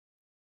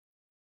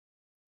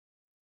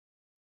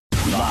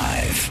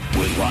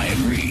with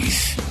Ryan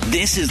Reese.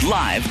 This is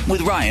Live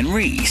with Ryan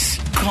Reese.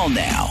 Call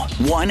now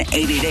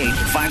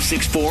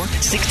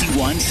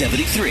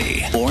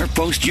 1-888-564-6173 or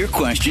post your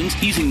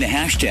questions using the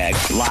hashtag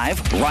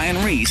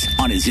 #LiveRyanReese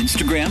on his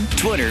Instagram,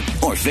 Twitter,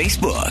 or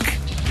Facebook.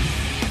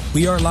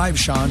 We are live,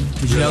 Sean.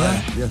 Did you know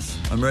that? Yes,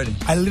 I'm ready.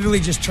 I literally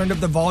just turned up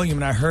the volume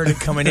and I heard it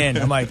coming in.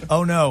 I'm like,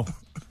 oh no,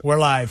 we're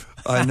live.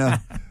 I know.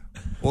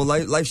 Well,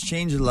 life's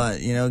changed a lot,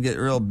 get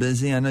real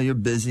busy. I know you're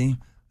busy.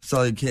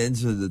 Saw your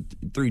kids with the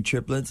 3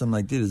 triplets. I'm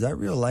like, dude, is that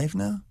real life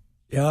now?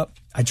 Yep.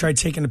 I tried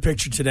taking a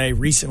picture today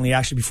recently,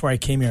 actually, before I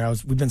came here.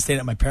 We've been staying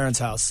at my parents'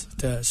 house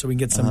so we can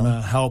get some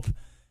help.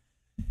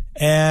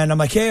 And I'm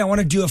like, hey, I want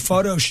to do a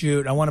photo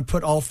shoot. I want to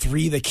put all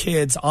 3 of the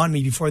kids on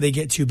me before they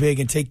get too big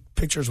and take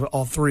pictures with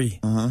all 3.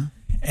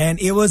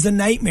 And it was a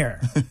nightmare.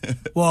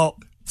 Well,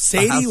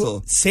 Sadie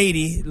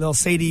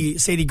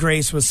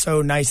Grace was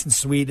so nice and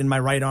sweet in my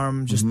right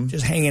arm,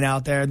 just hanging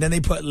out there. Then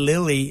they put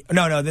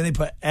then they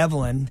put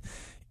Evelyn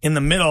in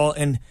the middle,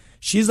 and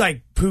she's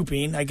like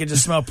pooping. I could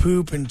just smell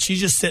poop, and she's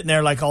just sitting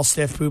there like all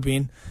stiff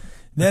pooping.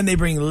 Then they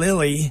bring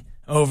Lily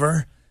over,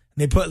 and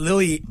they put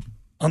Lily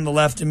on the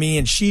left of me,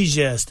 and she's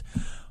just,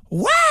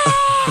 wah!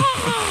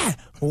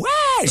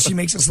 Wah! She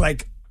makes us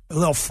like a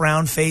little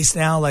frown face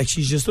now, like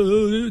she's just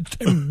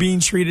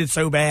being treated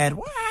so bad.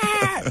 Wah!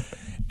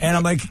 And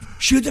I'm like,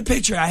 shoot the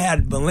picture. I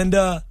had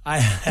Melinda. I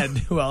had,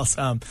 who else?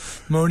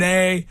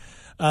 Monet,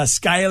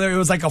 Skylar. It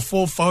was like a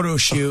full photo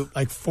shoot,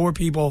 like 4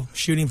 people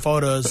shooting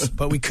photos,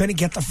 but we couldn't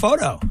get the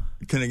photo.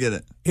 Couldn't get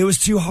it. It was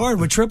too hard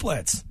with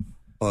triplets.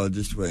 Oh,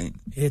 just wait.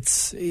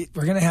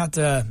 We're going to have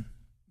to,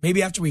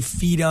 maybe after we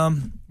feed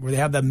them, where they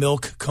have the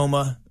milk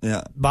coma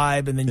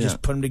vibe, and then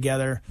just put them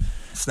together.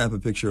 Snap a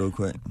picture real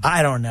quick.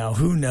 I don't know.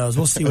 Who knows?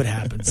 We'll see what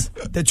happens.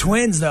 The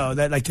twins, though,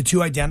 that like the 2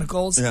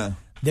 identicals,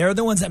 they're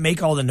the ones that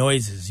make all the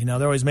noises.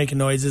 They're always making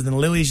noises. And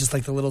Lily's just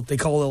like they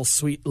call a little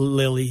sweet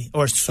Lily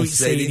or sweet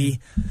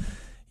Sadie.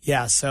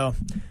 Yeah, so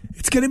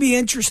it's going to be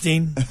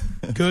interesting.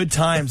 Good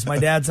times. My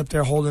dad's up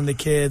there holding the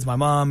kids. My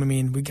mom,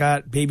 we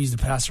got babies to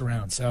pass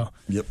around. So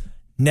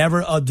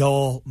never a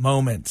dull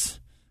moment.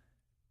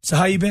 So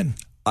how you been?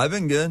 I've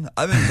been good.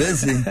 I've been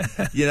busy.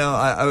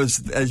 I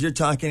was, as you're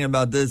talking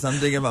about this, I'm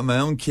thinking about my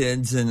own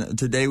kids. And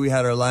today we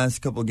had our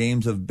last couple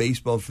games of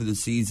baseball for the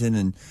season.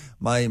 And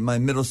my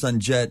middle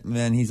son, Jet,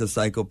 man, he's a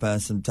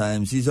psychopath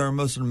sometimes. He's our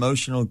most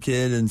emotional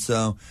kid. And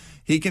so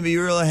he can be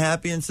really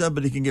happy and stuff,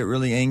 but he can get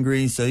really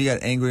angry. So he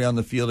got angry on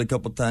the field a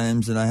couple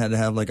times. And I had to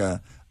have like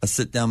a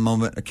sit-down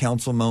moment, a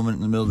council moment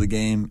in the middle of the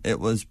game. It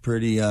was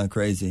pretty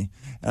crazy.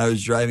 And I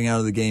was driving out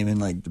of the game, and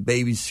like the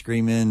baby's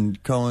screaming,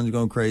 Cohen's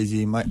going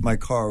crazy. My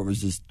car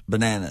was just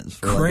bananas.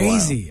 For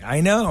crazy. Like a while.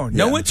 I know.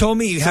 No one told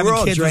me having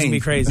kids was going to be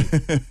crazy.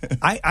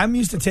 I'm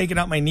used to taking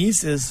out my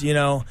nieces,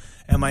 and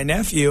my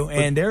nephew,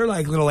 and they're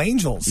like little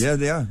angels. Yeah,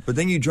 they are. But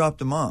then you dropped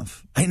them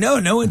off. I know.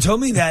 No one told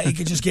me that. It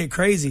could just get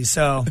crazy.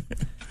 So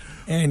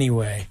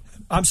anyway,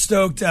 I'm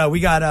stoked. We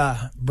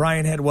got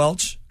Brian Head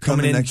Welch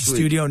coming in the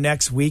studio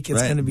next week.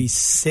 It's going to be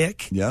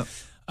sick. Yep.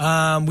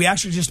 We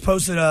actually just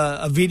posted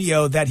a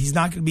video that he's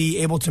not going to be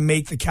able to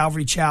make the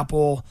Calvary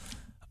Chapel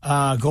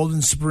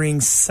Golden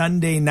Springs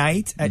Sunday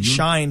night at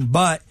Shine,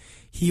 but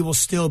he will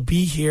still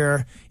be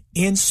here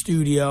in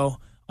studio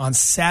on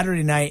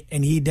Saturday night,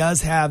 and he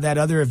does have that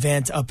other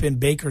event up in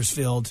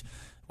Bakersfield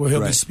where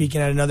he'll be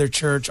speaking at another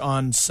church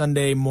on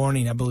Sunday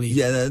morning, I believe.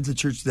 Yeah, that's a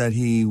church that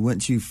he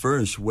went to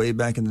first, way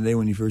back in the day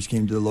when he first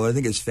came to the Lord. I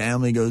think his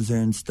family goes there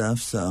and stuff,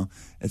 so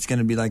it's going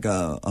to be like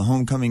a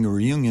homecoming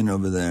reunion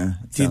over there.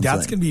 Dude,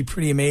 that's going to be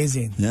pretty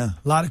amazing. Yeah.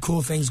 A lot of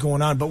cool things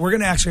going on, but we're going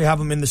to actually have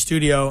him in the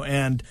studio,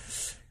 and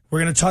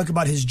we're going to talk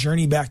about his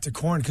journey back to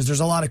Korn, because there's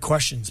a lot of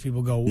questions.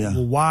 People go,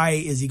 well, why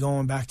is he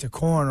going back to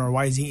Korn, or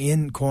why is he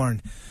in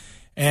Korn?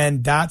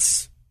 And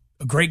that's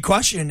a great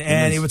question,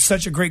 and it was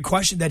such a great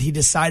question that he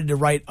decided to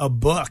write a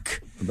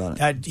book about it.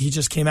 That he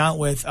just came out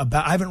with.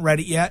 I haven't read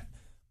it yet,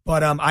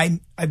 but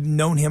I've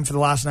known him for the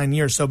last 9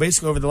 years. So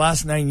basically, over the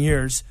last 9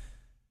 years,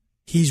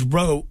 he's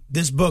wrote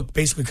this book.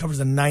 Basically, covers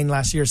the 9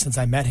 last years since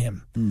I met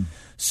him.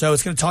 So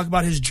it's going to talk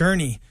about his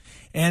journey.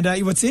 And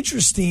what's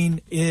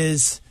interesting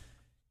is,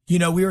 we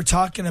were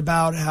talking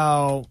about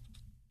how,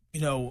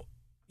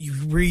 you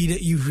read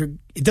it,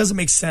 it doesn't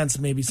make sense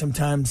maybe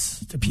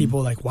sometimes to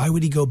people, like, why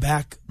would he go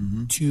back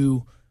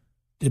to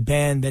the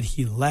band that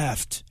he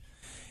left?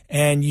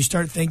 And you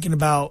start thinking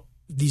about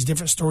these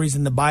different stories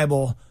in the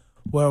Bible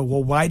where,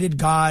 well, why did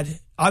God,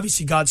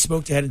 obviously God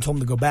spoke to Ed and told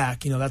him to go back,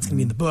 that's going to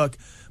be in the book,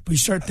 but you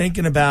start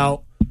thinking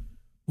about,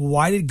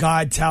 why did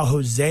God tell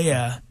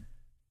Hosea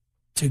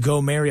to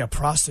go marry a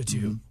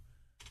prostitute?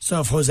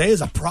 So if Hosea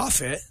is a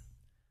prophet,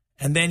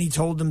 and then he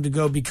told him to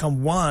go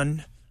become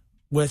one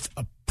with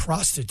a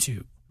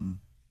prostitute.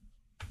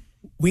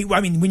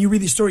 When you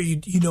read the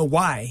story, you know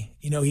why.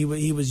 He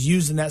was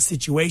used in that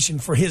situation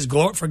for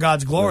for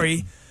God's glory.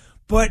 Right.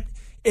 But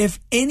if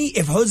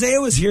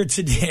Hosea was here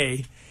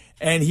today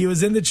and he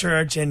was in the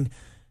church and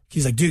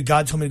he's like, dude,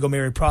 God told me to go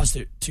marry a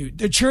prostitute,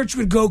 the church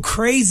would go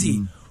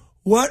crazy.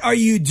 What are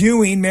you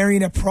doing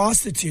marrying a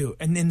prostitute?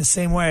 And in the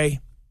same way,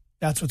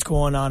 that's what's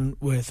going on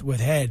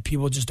with Head.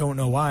 People just don't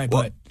know why.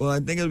 But well, I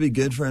think it'll be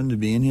good for him to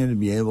be in here to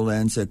be able to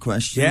answer a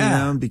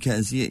question,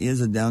 because he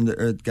is a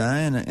down-to-earth guy,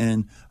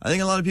 and I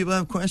think a lot of people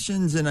have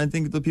questions, and I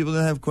think the people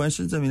that have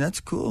questions, I mean, that's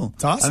cool.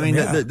 It's awesome. I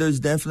mean, there's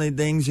definitely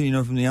things,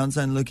 from the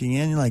outside looking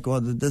in, you're like, well,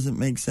 that doesn't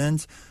make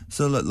sense.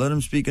 So let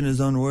him speak in his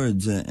own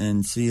words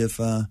and see if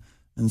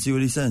and see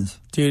what he says.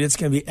 Dude, it's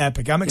going to be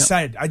epic. I'm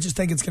excited. I just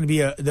think it's going to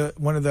be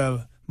one of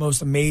the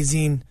most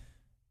amazing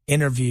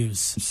interviews.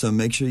 So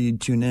make sure you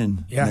tune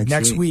in. Yeah,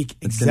 next week.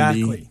 It's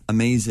exactly. Gonna be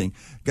amazing.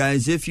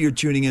 Guys, if you're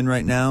tuning in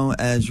right now,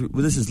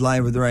 this is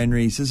Live with Ryan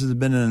Reese. This has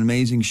been an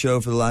amazing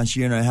show for the last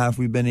year and a half.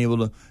 We've been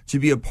able to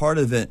be a part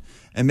of it.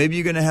 And maybe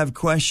you're going to have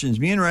questions.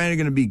 Me and Ryan are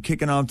going to be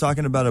kicking off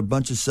talking about a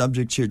bunch of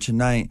subjects here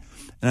tonight.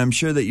 And I'm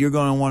sure that you're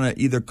going to want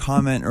to either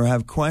comment or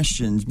have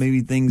questions,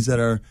 maybe things that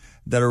are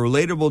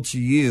relatable to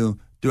you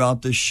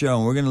throughout this show.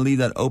 And we're going to leave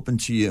that open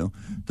to you.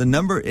 The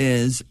number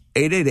is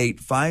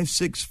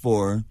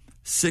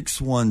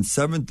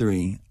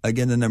 888-564-6173.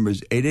 Again, the number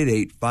is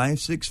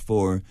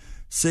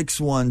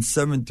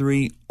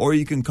 888-564-6173. Or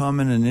you can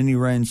comment on any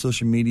Ryan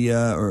social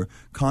media or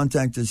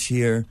contact us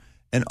here.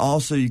 And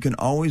also, you can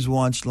always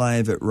watch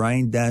live at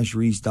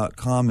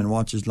ryan-reese.com and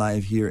watch us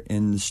live here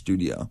in the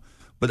studio.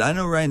 But I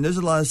know, Ryan, there's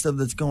a lot of stuff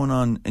that's going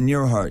on in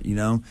your heart,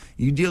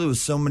 You deal with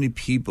so many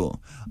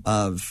people,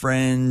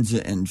 friends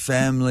and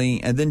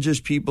family, and then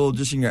just people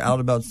just in your out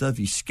about stuff.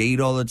 You skate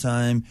all the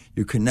time.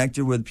 You're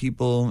connected with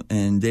people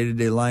in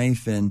day-to-day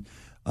life, and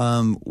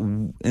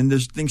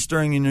there's things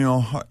stirring in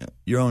your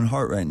own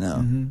heart right now.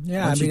 Mm-hmm.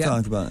 Yeah, Why don't you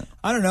talk about it?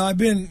 I don't know. I've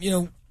been,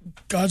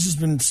 God's just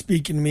been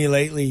speaking to me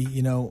lately,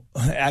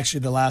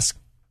 actually the last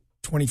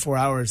 24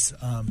 hours,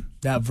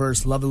 that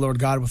verse, love the Lord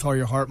God with all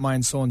your heart,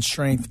 mind, soul, and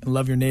strength, and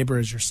love your neighbor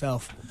as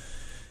yourself.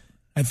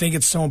 I think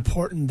it's so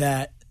important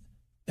that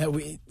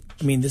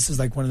this is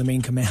like one of the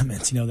main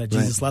commandments, that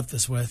Jesus left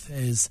us with,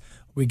 is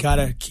we got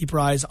to keep our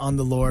eyes on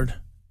the Lord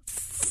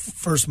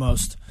first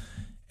most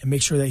and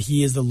make sure that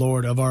he is the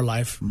Lord of our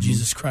life,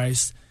 Jesus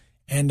Christ,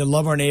 and to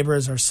love our neighbor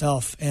as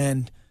ourself.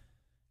 And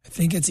I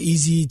think it's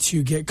easy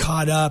to get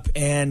caught up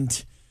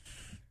and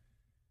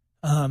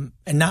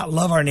not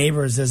love our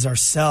neighbors as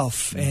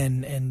ourself,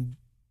 and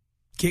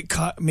get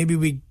caught. Maybe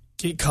we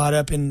get caught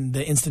up in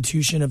the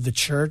institution of the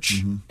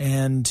church,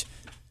 and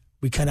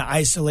we kind of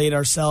isolate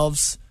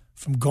ourselves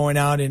from going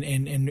out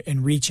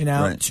and reaching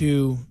out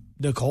to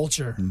the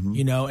culture,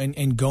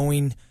 and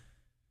going,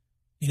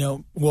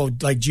 well,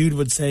 like Jude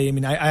would say. I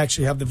mean, I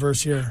actually have the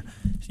verse here.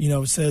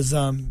 It says,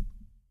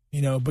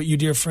 but you,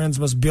 dear friends,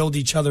 must build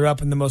each other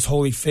up in the most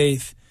holy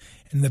faith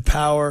and the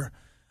power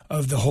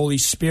of the Holy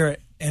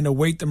Spirit, and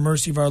await the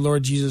mercy of our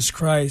Lord Jesus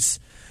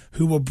Christ,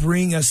 who will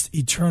bring us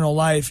eternal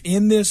life.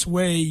 In this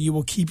way, you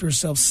will keep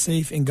yourself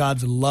safe in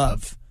God's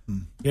love.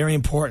 Very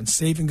important,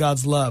 safe in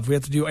God's love. We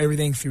have to do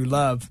everything through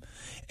love.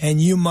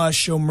 And you must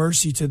show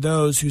mercy to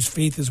those whose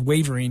faith is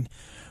wavering.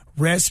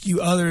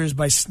 Rescue others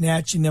by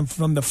snatching them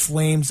from the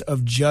flames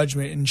of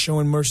judgment, and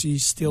showing mercy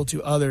still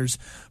to others.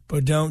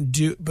 But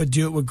do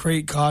it with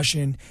great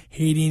caution,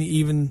 hating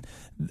even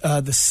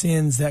the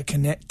sins that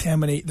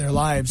contaminate their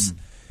lives.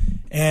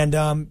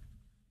 And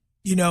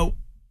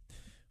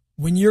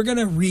when you're going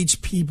to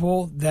reach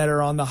people that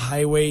are on the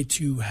highway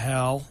to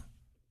hell,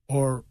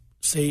 or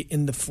say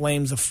in the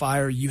flames of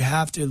fire, you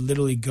have to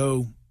literally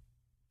go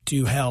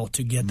to hell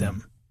to get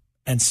them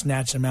and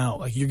snatch them out.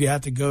 Like, you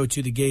have to go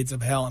to the gates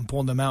of hell and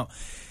pull them out.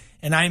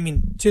 And I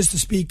mean, just to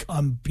speak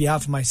on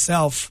behalf of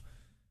myself,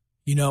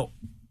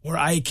 where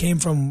I came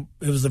from,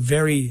 it was a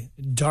very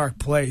dark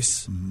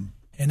place.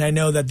 And I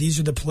know that these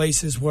are the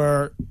places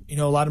where,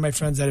 a lot of my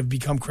friends that have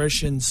become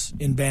Christians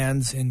in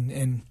bands and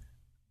in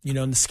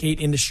the skate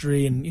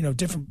industry and,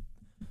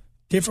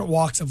 different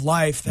walks of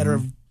life that are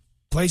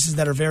places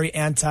that are very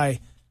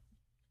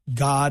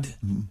anti-God.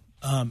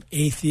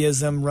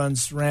 Atheism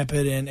runs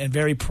rampant and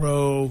very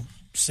pro.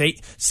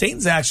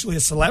 Satan's actually a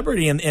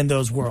celebrity in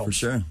those worlds. For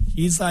sure.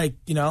 He's like,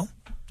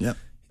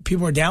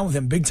 people are down with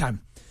him big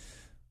time.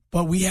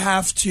 But we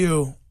have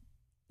to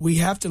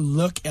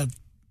look at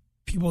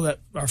people that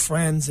are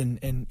friends,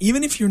 and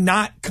even if you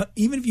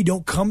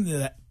don't come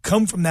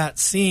from that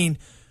scene,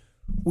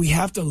 we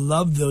have to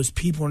love those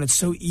people. And it's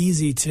so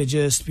easy to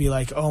just be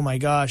like, oh my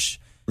gosh,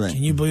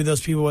 can you believe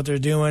those people, what they're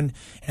doing?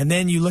 And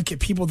then you look at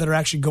people that are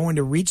actually going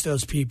to reach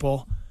those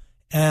people,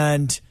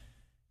 and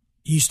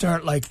you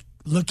start like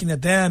looking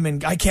at them,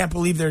 and I can't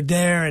believe they're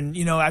there. And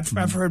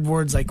I've heard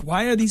words like,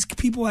 why are these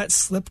people at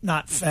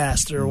Slipknot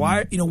Fest, or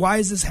why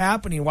is this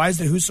happening? Why is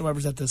the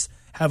whosoever's at this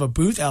have a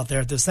booth out there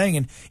at this thing?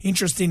 And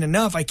interesting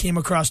enough, I came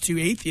across two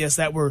atheists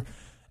that were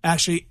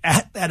actually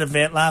at that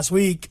event last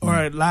week or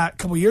a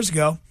couple years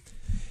ago,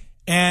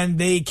 and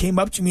they came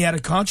up to me at a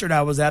concert.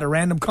 I was at a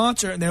random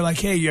concert, and they're like,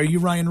 "Hey, are you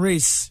Ryan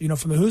Reese? From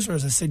the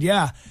Whosoevers?" I said,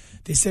 "Yeah."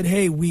 They said,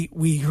 "Hey, we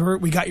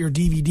got your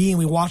DVD and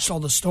we watched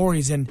all the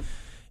stories, and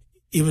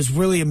it was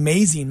really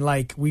amazing.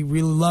 Like, we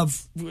really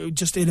love,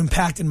 just it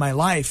impacted my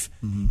life."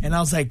 And I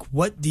was like,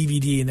 "What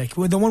DVD?" And like,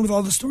 well, the one with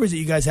all the stories that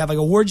you guys have. I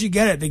go, "Where'd you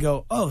get it?" They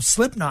go, "Oh,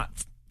 Slipknot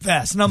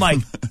Fest." And I'm like,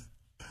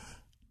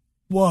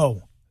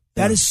 whoa,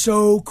 That is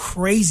so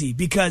crazy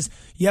because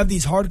you have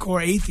these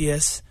hardcore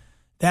atheists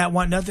that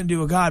want nothing to do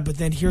with God, but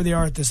then here they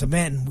are at this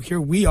event, and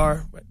here we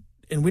are,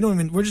 and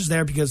we're just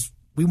there because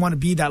we want to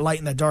be that light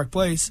in that dark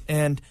place.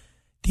 And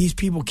these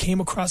people came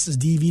across this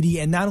DVD,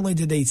 and not only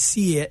did they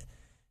see it,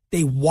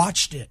 they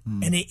watched it,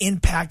 and it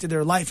impacted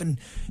their life. And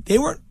they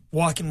weren't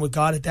walking with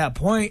God at that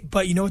point,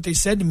 but you know what they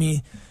said to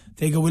me?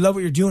 They go, "We love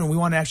what you're doing, and we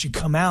want to actually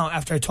come out."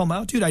 After I told them,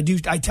 "Oh,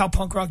 dude, I tell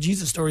punk rock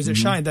Jesus stories at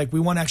Shine. Like, we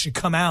want to actually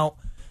come out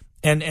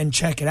and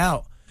check it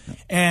out."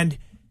 And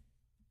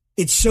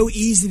it's so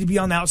easy to be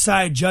on the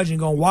outside judging,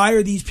 going, "Why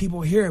are these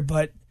people here?"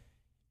 But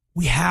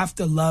we have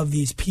to love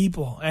these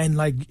people. And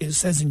like it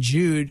says in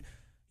Jude,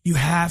 you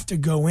have to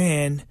go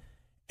in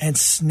and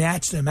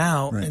snatch them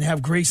out and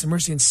have grace and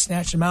mercy and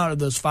snatch them out of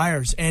those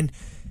fires. And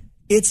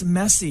it's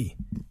messy.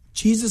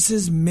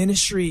 Jesus's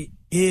ministry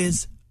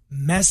is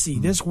messy.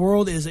 This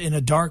world is in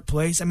a dark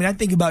place. I mean, I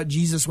think about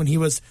Jesus when he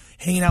was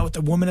hanging out with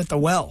the woman at the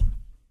well.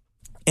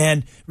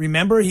 And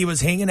remember, he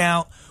was hanging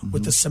out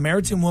with the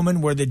Samaritan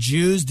woman where the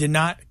Jews did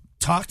not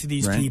talk to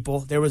these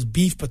people. There was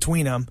beef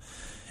between them.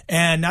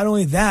 And not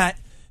only that,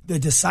 the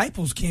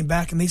disciples came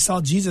back and they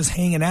saw Jesus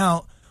hanging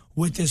out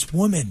with this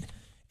woman.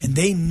 And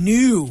they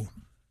knew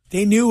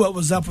what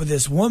was up with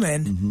this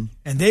woman.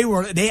 And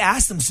they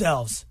asked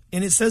themselves,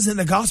 and it says in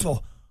the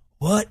gospel,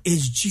 what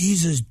is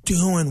Jesus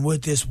doing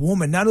with this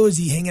woman? Not only is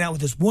he hanging out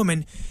with this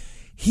woman,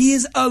 he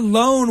is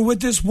alone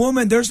with this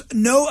woman. There's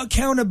no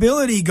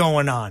accountability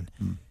going on.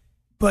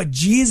 But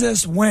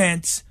Jesus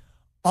went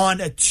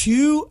on a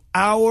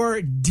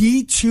 2-hour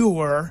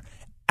detour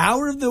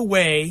out of the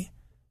way,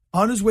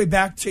 on his way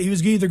back to, he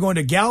was either going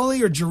to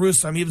Galilee or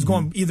Jerusalem. He was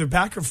going either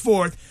back or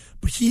forth,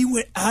 but he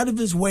went out of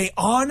his way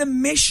on a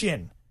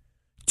mission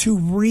to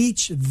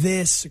reach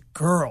this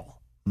girl.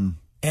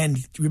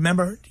 And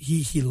remember,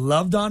 he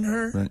loved on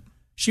her. Right.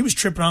 She was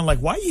tripping on, like,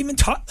 why you even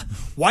talk to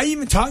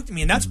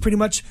me? And that's pretty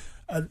much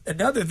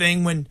another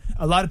thing when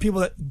a lot of people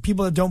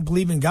that don't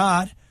believe in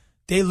God,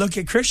 they look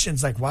at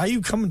Christians like, why are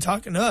you coming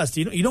talking to us?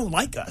 You don't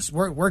like us.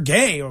 We're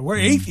gay or we're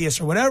atheists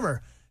or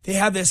whatever. They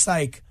have this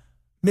like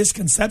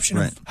misconception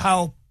of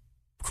how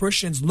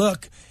Christians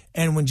look.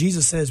 And when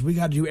Jesus says we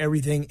got to do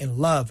everything in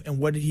love, and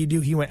what did he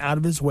do? He went out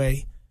of his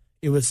way.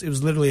 It was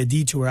literally a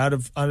detour out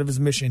of his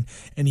mission,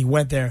 and he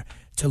went there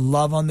to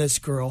love on this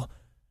girl,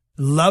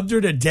 loved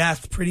her to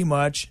death pretty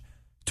much,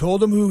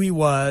 told him who he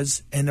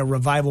was, and a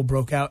revival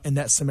broke out in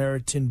that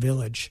Samaritan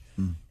village.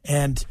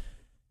 And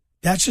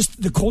that's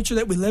just the culture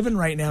that we live in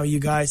right now, you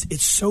guys.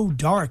 It's so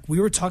dark. We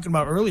were talking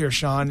about earlier,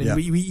 Sean, and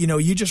we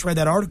you just read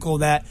that article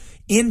that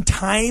in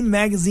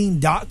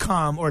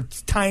TimeMagazine.com or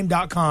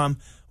Time.com,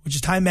 which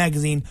is Time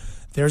Magazine,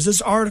 there's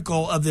this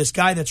article of this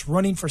guy that's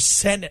running for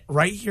Senate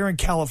right here in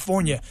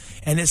California,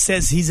 and it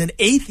says he's an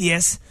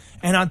atheist,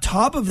 and on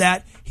top of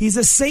that, he's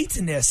a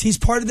Satanist. He's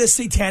part of the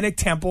Satanic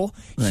Temple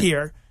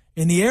here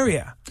in the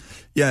area.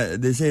 Yeah,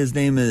 they say his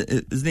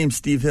name's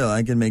Steve Hill.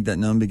 I can make that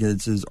known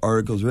because his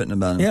article's written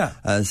about him.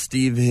 Yeah,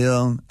 Steve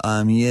Hill.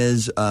 He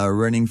is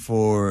running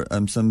for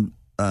some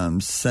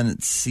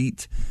Senate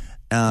seat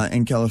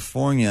in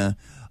California.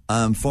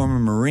 Former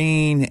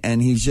Marine,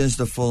 and he's just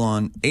a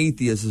full-on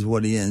atheist is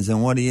what he is.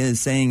 And what he is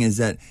saying is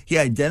that he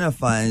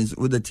identifies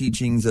with the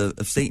teachings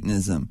of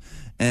Satanism.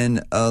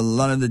 And a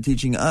lot of the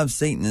teaching of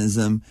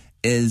Satanism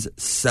is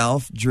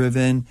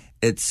self-driven.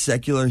 It's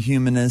secular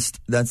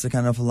humanist. That's the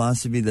kind of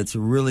philosophy that's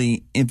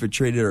really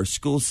infiltrated our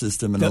school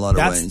system in a lot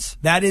of ways.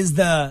 That is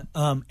the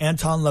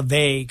Anton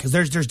LaVey, because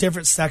there's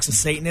different sects of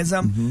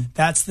Satanism.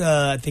 That's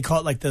they call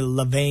it like the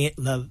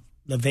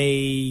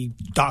LaVey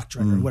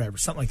doctrine or whatever,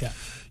 something like that.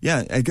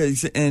 Yeah,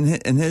 because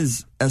in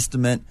his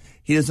estimate,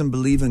 he doesn't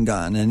believe in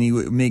God, and he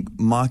would make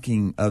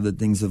mocking of the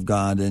things of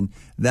God, and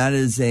that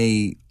is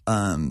his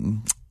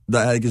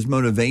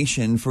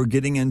motivation for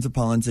getting into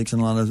politics in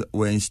a lot of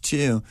ways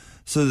too.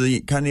 So the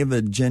kind of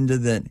agenda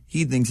that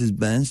he thinks is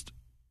best,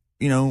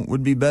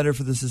 would be better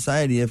for the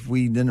society if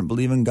we didn't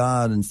believe in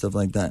God and stuff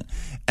like that.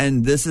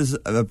 And this is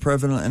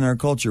prevalent in our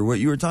culture. What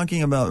you were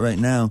talking about right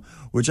now,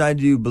 which I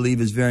do believe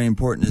is very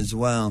important as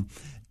well,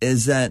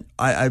 is that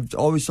I've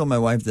always told my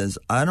wife this.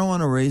 I don't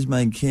want to raise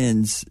my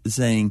kids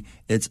saying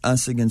it's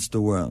us against the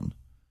world,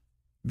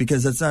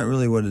 because that's not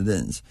really what it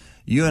is.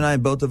 You and I,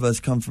 both of us,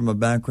 come from a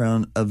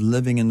background of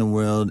living in the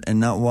world and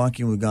not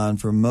walking with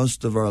God for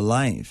most of our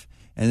life,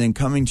 and then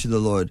coming to the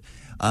Lord.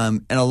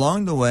 And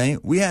along the way,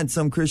 we had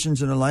some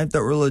Christians in our life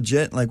that were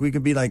legit. Like, we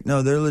could be like,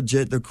 no, they're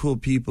legit, they're cool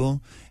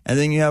people. And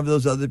then you have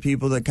those other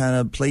people that kind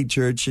of play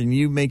church, and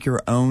you make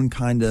your own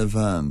kind of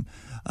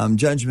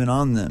judgment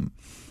on them.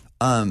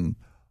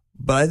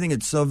 But I think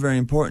it's so very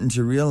important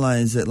to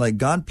realize that, like,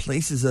 God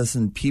places us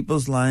in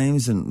people's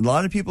lives, and a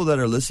lot of people that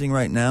are listening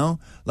right now,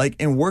 like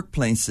in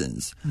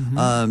workplaces,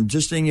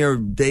 just in your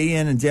day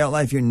in and day out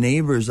life, your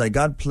neighbors, like,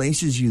 God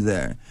places you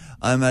there.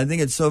 I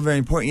think it's so very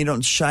important you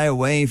don't shy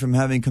away from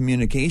having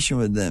communication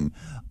with them,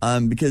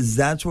 because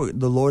that's what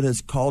the Lord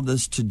has called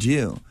us to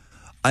do.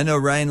 I know,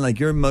 Ryan, like,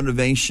 your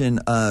motivation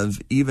of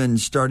even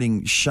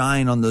starting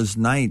Shine on those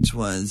nights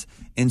was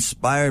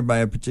inspired by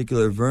a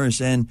particular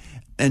verse, and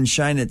and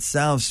shine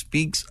itself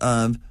speaks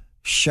of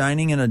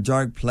shining in a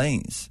dark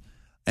place.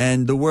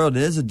 And the world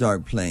is a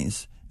dark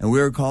place. And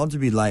we are called to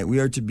be light. We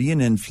are to be an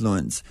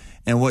influence.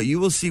 And what you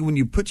will see when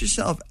you put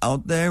yourself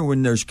out there,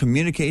 when there's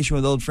communication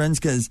with old friends,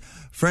 because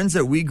friends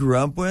that we grew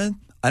up with,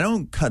 I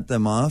don't cut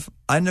them off.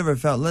 I never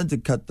felt led to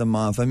cut them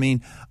off. I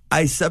mean,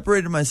 I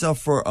separated myself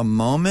for a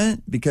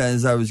moment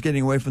because I was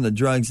getting away from the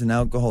drugs and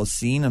alcohol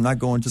scene. I'm not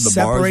going to the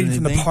bars or anything.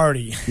 Separating from the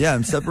party. Yeah,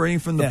 I'm separating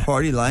from the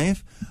party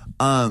life.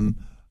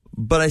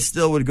 But I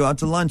still would go out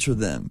to lunch with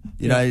them.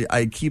 You know,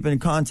 I keep in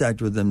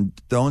contact with them.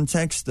 Don't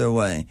text their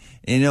way.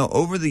 And, you know,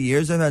 over the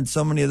years, I've had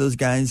so many of those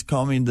guys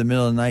call me in the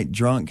middle of the night,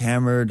 drunk,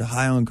 hammered,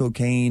 high on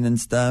cocaine and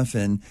stuff,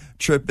 and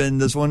tripping.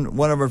 This one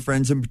of our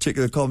friends in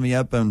particular called me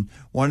up and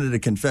wanted to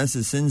confess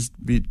his sins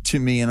to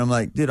me. And I'm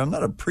like, dude, I'm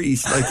not a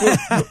priest.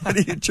 Like, what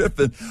are you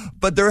tripping?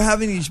 But they're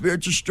having these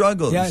spiritual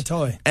struggles. Yeah,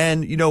 totally.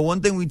 And, you know,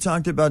 one thing we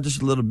talked about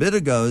just a little bit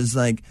ago is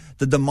like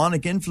the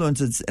demonic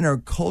influence that's in our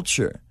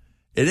culture.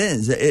 It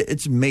is.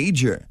 It's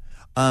major.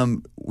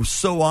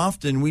 So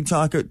often we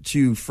talk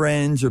to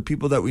friends or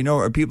people that we know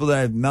or people that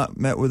I've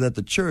met with at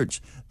the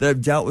church that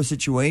have dealt with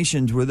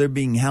situations where they're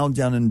being held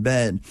down in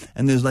bed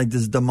and there's like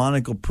this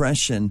demonic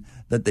oppression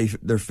that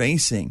they're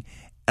facing.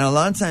 And a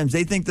lot of times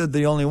they think they're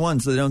the only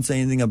ones, so they don't say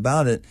anything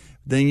about it.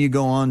 Then you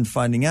go on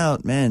finding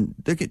out, man,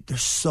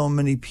 there's so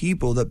many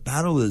people that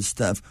battle this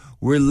stuff.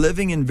 We're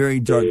living in very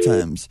dark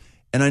times.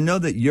 And I know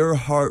that your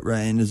heart,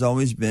 Ryan, has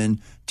always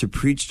been to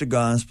preach the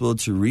gospel,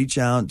 to reach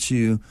out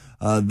to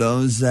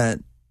those that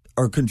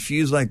are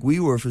confused like we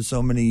were for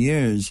so many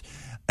years.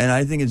 And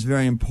I think it's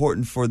very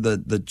important for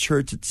the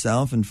church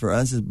itself and for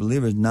us as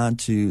believers not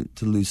to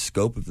lose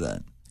scope of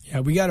that.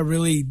 Yeah, we got to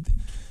really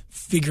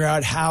figure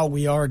out how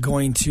we are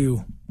going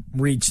to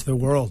reach the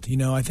world. You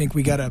know, I think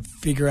we got to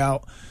figure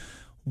out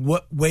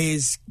what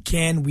ways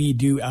can we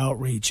do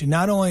outreach. And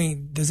not only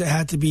does it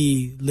have to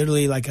be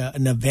literally like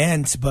an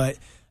event, but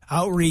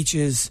outreach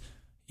is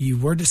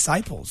we're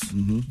disciples.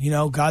 Mm-hmm. You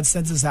know, God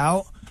sends us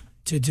out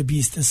to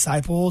be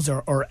disciples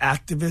or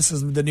activists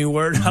is the new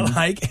word. Mm-hmm. I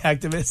like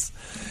activists.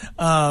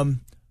 And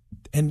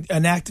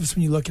an activist,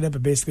 when you look it up,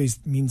 it basically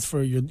means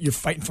for you're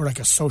fighting for like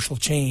a social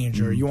change,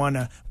 mm-hmm. or you want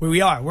to.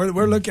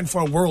 We're looking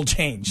for a world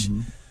change.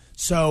 Mm-hmm.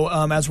 So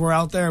as we're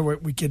out there,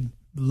 we could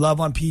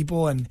love on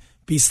people and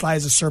be sly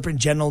as a serpent,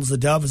 gentle as a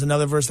dove is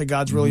another verse that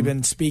God's really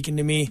been speaking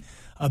to me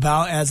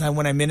about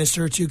when I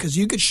minister to, because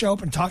you could show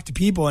up and talk to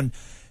people and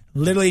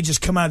literally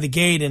just come out of the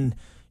gate and,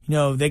 you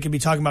know, they could be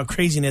talking about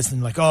craziness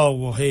and like, oh,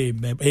 well, hey,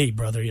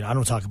 brother, you know, I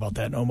don't talk about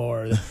that no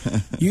more.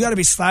 You got to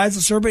be sly as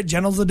a serpent,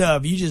 gentle as a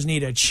dove. You just need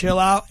to chill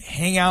out,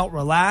 hang out,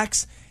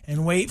 relax,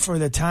 and wait for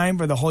the time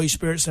where the Holy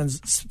Spirit says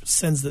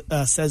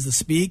to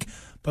speak.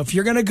 But if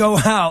you're going to go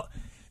out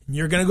and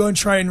you're going to go and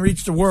try and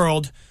reach the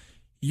world,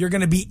 you're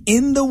going to be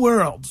in the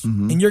world,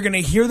 mm-hmm. and you're going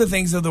to hear the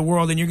things of the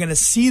world, and you're going to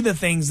see the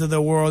things of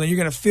the world, and you're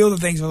going to feel the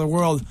things of the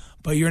world,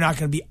 but you're not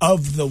going to be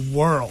of the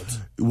world.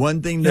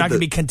 One thing you're not going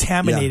to be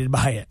contaminated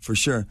by it. For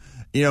sure.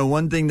 You know,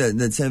 one thing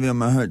that's heavy on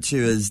my heart, too,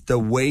 is the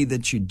way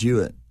that you do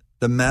it,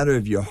 the matter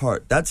of your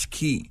heart. That's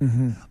key.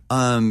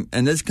 Mm-hmm.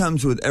 And this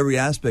comes with every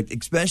aspect,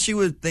 especially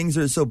with things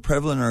that are so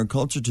prevalent in our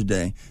culture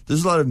today.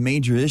 There's a lot of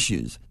major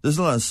issues. There's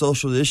a lot of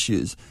social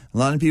issues. A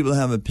lot of people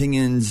have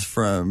opinions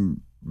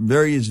from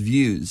various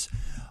views.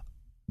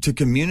 To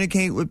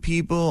communicate with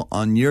people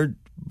on your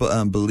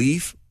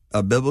belief,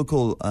 a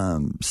biblical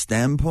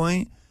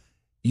standpoint,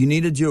 you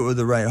need to do it with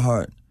the right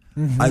heart.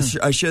 Mm-hmm.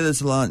 I share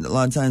this a lot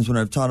of times when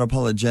I've taught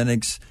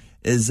apologetics,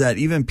 is that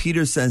even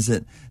Peter says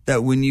it,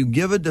 that when you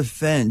give a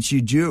defense,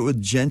 you do it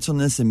with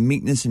gentleness and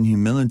meekness and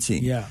humility.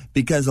 Yeah.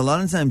 Because a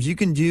lot of times you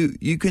can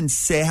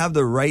have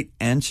the right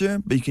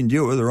answer, but you can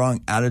do it with the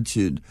wrong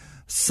attitude.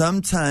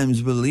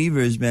 Sometimes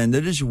believers, man, they're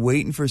just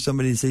waiting for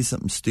somebody to say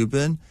something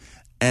stupid,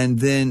 and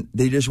then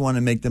they just want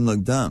to make them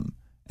look dumb.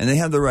 And they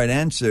have the right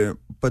answer,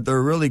 but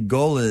their really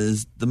goal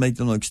is to make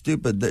them look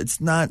stupid.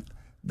 It's not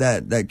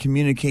that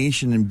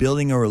communication and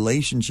building a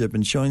relationship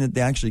and showing that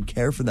they actually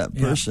care for that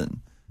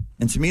person. Yeah.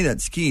 And to me,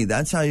 that's key.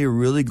 That's how you're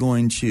really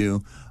going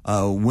to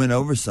win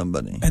over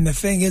somebody. And the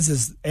thing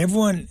is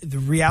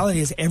the reality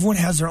is everyone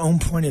has their own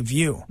point of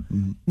view.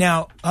 Mm-hmm.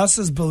 Now, us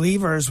as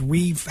believers,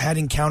 we've had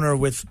encounter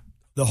with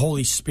the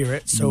Holy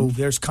Spirit. So mm-hmm.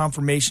 there's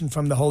confirmation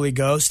from the Holy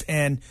Ghost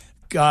and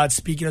God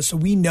speaking to us. So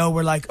we know,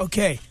 we're like,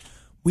 okay,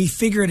 we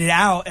figured it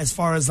out as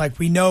far as like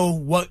we know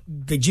what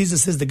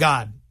Jesus is the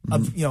God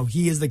of, mm-hmm. you know,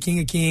 he is the King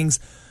of Kings.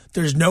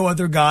 There's no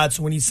other God.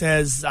 So when he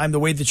says, I'm the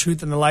way, the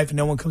truth, and the life, and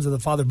no one comes to the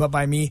Father but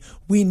by me,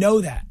 we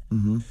know that.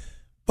 Mm-hmm.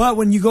 But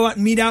when you go out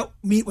and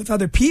meet with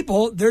other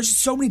people, there's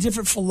so many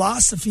different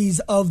philosophies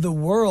of the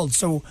world.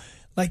 So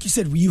like you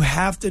said, you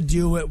have to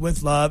do it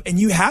with love, and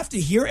you have to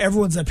hear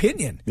everyone's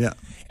opinion. Yeah.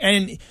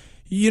 And,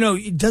 you know,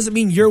 it doesn't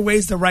mean your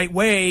way's the right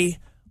way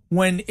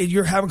when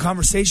you're having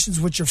conversations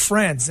with your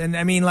friends. And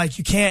I mean, like,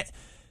 you can't,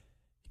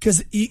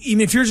 because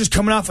even if you're just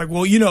coming off like,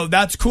 well, you know,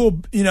 that's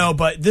cool, you know,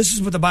 but this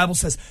is what the Bible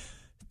says.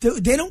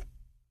 They don't,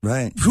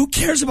 right? Who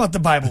cares about the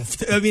Bible?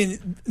 I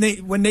mean, let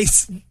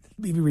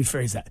me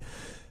rephrase that.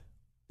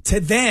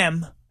 To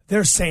them,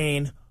 they're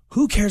saying,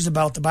 who cares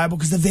about the Bible?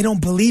 Because if they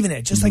don't believe in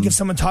it, just like if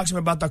someone talks to me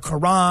about the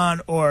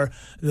Quran or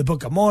the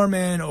Book of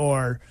Mormon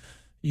or,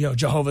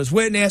 Jehovah's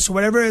Witness or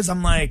whatever it is,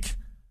 I'm like,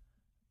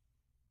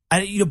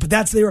 but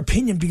that's their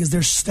opinion because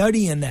they're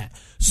studying that.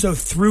 So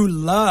through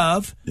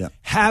love,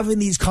 having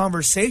these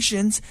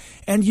conversations,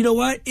 and you know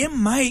what? It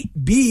might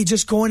be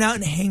just going out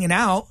and hanging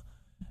out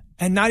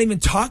and not even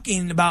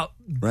talking about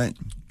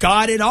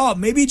God at all.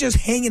 Maybe just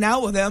hanging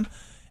out with them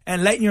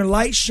and letting your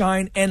light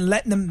shine and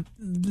letting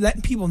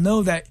people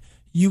know that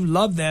you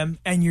love them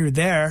and you're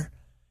there.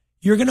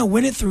 You're going to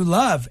win it through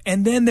love.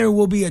 And then there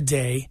will be a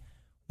day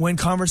when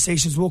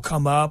conversations will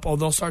come up or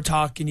they'll start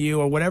talking to you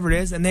or whatever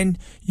it is. And then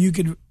you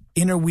could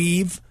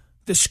interweave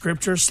the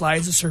scripture,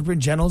 slides the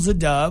serpent, gentle as a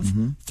dove,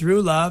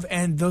 through love,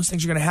 and those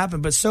things are going to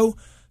happen. But so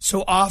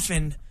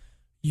often,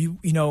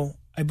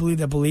 I believe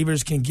that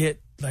believers can get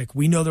like,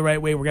 we know the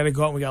right way. We're going to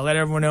go out and we got to let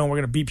everyone know, and we're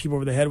going to beat people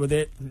over the head with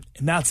it, and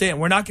that's it.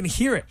 And we're not going to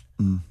hear it.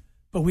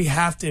 But we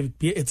have to.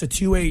 It's a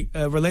two-way.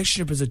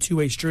 Relationship is a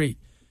two-way street.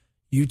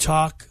 You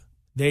talk,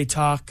 they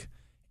talk,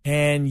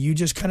 and you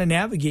just kind of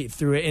navigate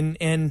through it.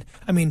 And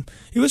I mean,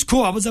 it was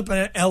cool. I was up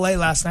in L.A.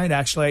 last night,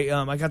 actually.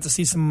 I got to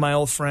see some of my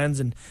old friends.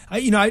 And,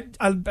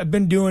 I've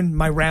been doing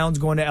my rounds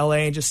going to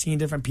L.A. and just seeing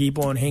different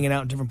people and hanging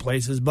out in different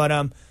places. But,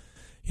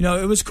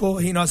 it was cool.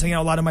 I was hanging out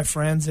with a lot of my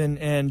friends.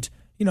 And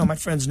my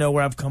friends know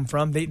where I've come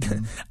from. They,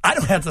 I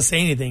don't have to say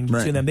anything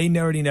to them. They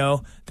already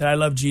know that I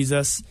love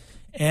Jesus.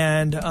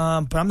 And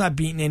but I'm not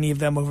beating any of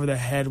them over the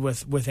head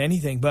with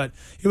anything. But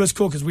it was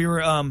cool because we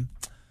were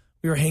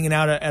hanging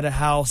out at a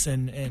house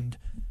and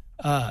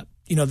the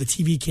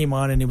TV came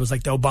on and it was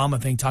like the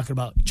Obama thing talking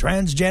about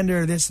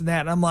transgender, this and that.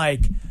 And I'm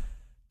like,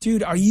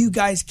 dude, are you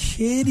guys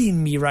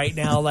kidding me right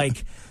now?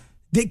 Like,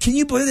 can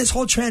you believe this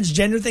whole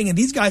transgender thing? And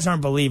these guys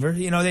aren't believers.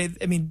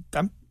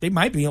 They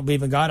might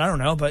believe in God. I don't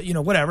know, but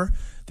whatever.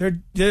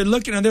 They're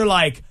looking and they're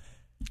like,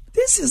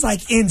 this is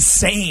like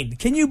insane.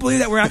 Can you believe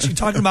that we're actually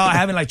talking about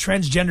having like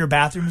transgender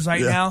bathrooms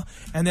right now?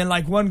 And then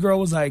like one girl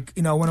was like,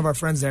 one of our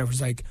friends there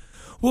was like,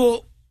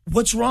 well,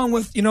 what's wrong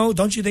with,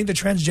 don't you think the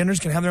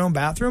transgenders can have their own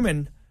bathroom?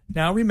 And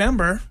now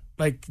remember,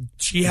 like,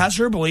 she has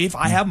her belief.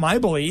 I have my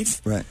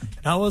belief. Right.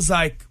 And I was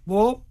like,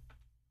 well,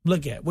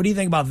 what do you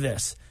think about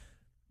this?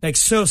 Like,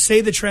 so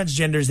say the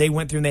transgenders, they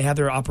went through and they had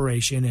their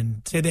operation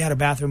and say they had a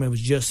bathroom and it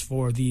was just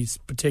for these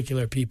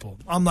particular people.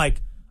 I'm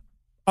like,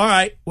 all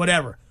right,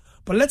 whatever.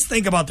 But let's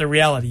think about the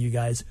reality, you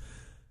guys.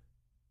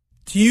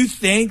 Do you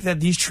think that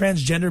these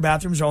transgender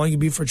bathrooms are only going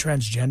to be for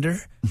transgender?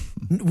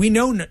 We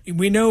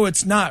know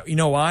it's not. You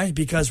know why?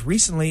 Because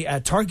recently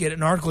at Target,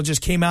 an article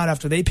just came out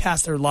after they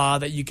passed their law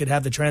that you could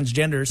have the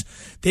transgenders.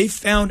 They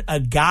found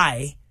a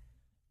guy,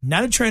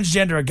 not a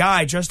transgender, a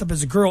guy dressed up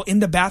as a girl in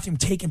the bathroom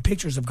taking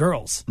pictures of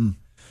girls.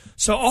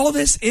 So all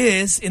this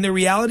is, and the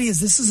reality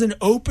is this is an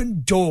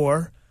open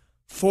door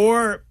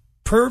for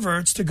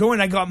perverts to go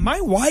in. I go,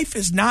 my wife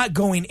is not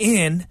going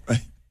in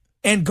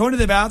and going to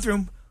the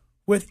bathroom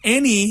with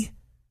any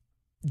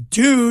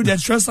dude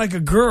that's dressed like a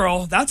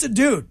girl. That's a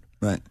dude.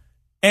 Right.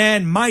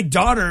 And my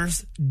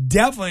daughters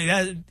definitely,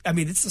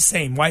 it's the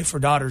same, wife or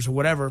daughters or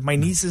whatever. My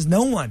nieces,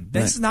 no one.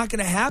 This is not going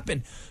to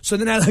happen. So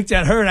then I looked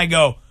at her and I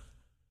go,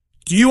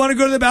 do you want to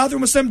go to the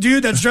bathroom with some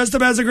dude that's dressed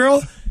up as a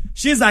girl?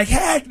 She's like,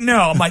 heck no.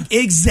 I'm like,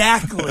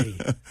 exactly.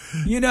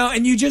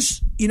 And you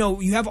just,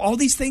 you have all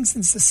these things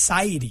in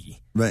society.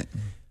 Right.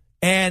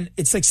 And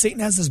it's like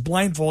Satan has this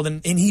blindfold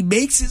and he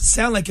makes it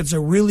sound like it's a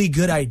really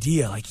good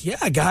idea. Like,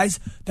 yeah, guys,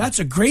 that's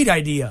a great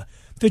idea.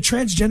 The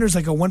transgender is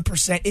like a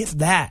 1%, if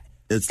that.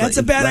 That's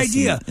a bad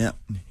idea. Yeah.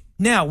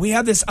 Now, we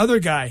have this other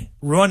guy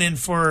running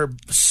for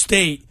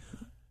state.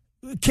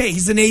 Okay,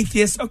 he's an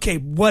atheist. Okay,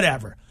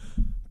 whatever.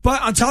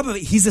 But on top of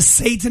it, he's a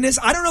Satanist.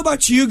 I don't know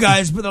about you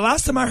guys, but the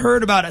last time I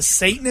heard about a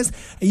Satanist,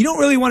 you don't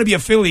really want to be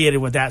affiliated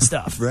with that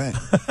stuff. Right.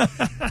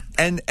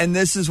 And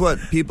this is what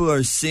people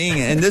are seeing.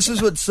 And this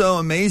is what's so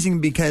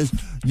amazing because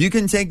you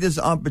can take this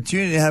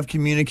opportunity to have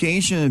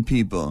communication with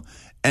people.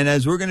 And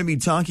as we're going to be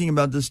talking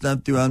about this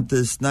stuff throughout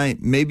this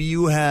night, maybe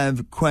you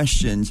have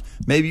questions.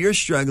 Maybe you're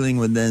struggling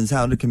with this,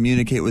 how to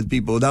communicate with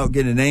people without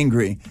getting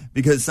angry.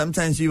 Because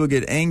sometimes people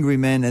get angry,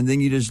 man, and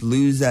then you just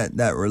lose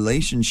that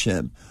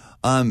relationship.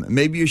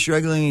 Maybe you're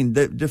struggling in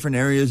different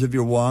areas of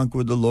your walk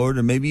with the Lord,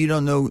 or maybe you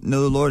don't know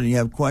the Lord and you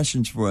have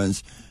questions for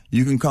us.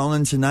 You can call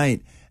in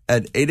tonight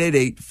at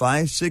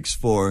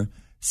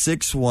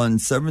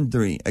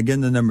 888-564-6173. Again,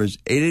 the number is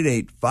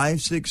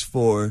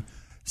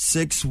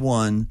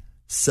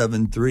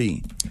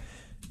 888-564-6173.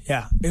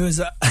 Yeah, it was.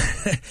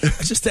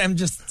 I'm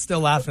just still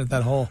laughing at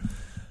that whole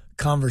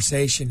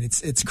conversation.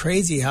 It's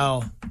crazy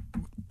how.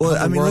 Well,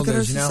 I mean, look at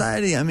our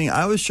society. I mean,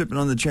 I was tripping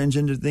on the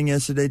transgender thing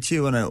yesterday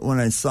too. When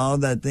I saw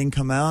that thing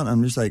come out,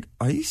 I'm just like,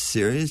 "Are you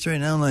serious right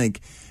now?" Like,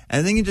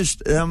 I think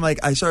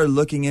I started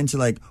looking into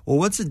like, well,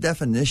 what's the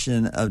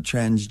definition of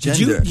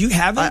transgender? Did you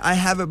have it? I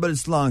have it, but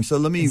it's long. So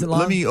let me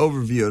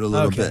overview it a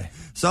little bit.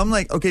 So I'm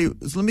like, okay,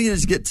 so let me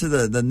just get to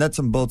the nuts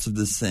and bolts of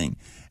this thing.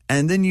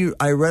 And then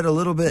I read a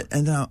little bit,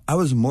 and then I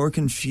was more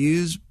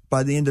confused.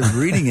 by the end of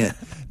reading it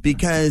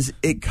because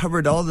it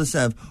covered all the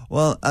stuff.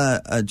 Well,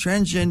 a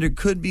transgender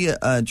could be is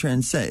a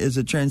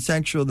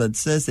transsexual that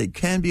says they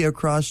can be a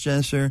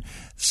cross-dresser.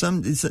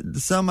 Some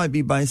might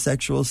be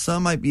bisexual.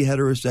 Some might be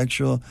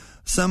heterosexual.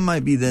 Some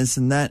might be this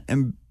and that.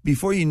 And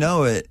before you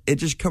know it, it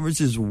just covers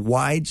this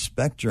wide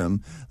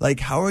spectrum. Like,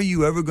 how are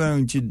you ever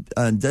going to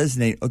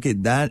designate, okay,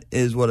 that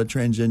is what a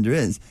transgender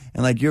is?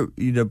 And like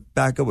to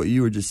back up what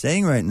you were just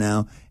saying right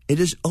now, it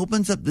just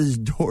opens up this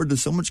door to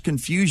so much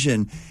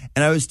confusion.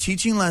 And I was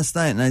teaching last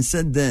night and I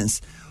said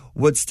this,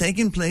 what's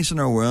taking place in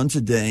our world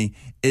today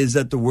is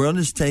that the world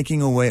is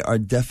taking away our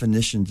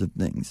definitions of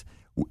things.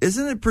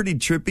 Isn't it pretty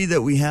trippy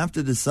that we have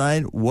to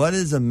decide what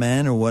is a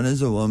man or what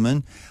is a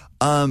woman?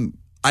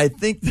 I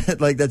think that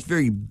that's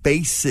very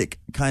basic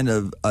kind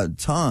of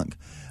talk.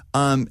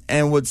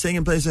 And what's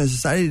taking place in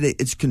society today,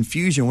 it's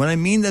confusion. When I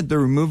mean that they're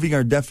removing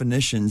our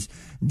definitions,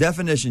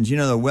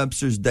 the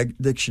Webster's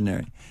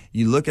dictionary.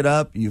 You look it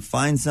up, you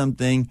find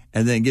something,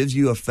 and then it gives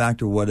you a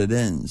fact of what it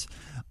is.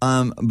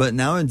 But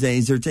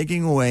nowadays, they're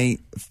taking away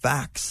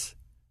facts,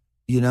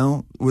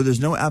 where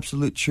there's no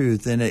absolute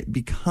truth. And it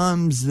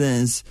becomes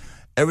this,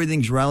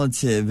 everything's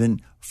relative.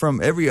 And from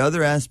every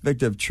other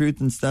aspect of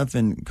truth and stuff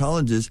in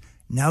colleges,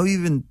 now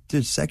even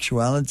to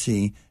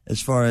sexuality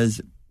as far as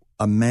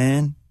a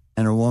man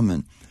and a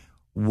woman.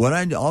 What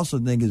I also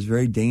think is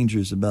very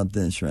dangerous about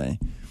this, Ray,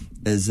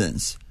 is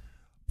this.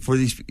 For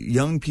these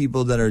young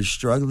people that are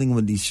struggling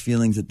with these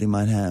feelings that they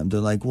might have, they're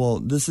like,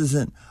 well,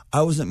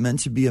 I wasn't meant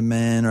to be a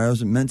man or I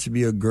wasn't meant to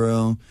be a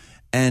girl.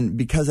 And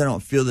because I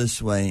don't feel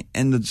this way.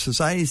 And the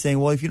society is saying,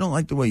 well, if you don't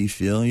like the way you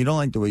feel, you don't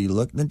like the way you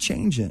look, then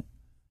change it.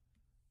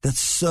 That's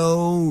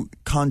so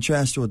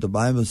contrast to what the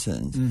Bible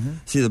says. Mm-hmm.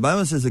 See, the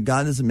Bible says that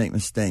God doesn't make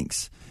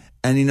mistakes.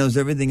 And he knows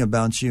everything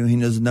about you. He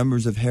knows the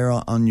numbers of hair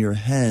on your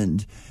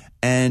head.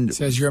 And it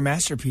says you're a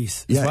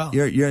masterpiece as well.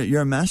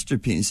 You're a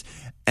masterpiece.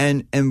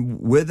 And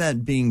with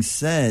that being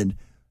said,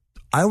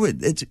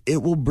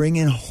 it will bring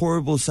in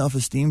horrible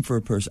self-esteem for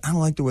a person. I don't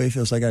like the way it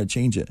feels, so I got to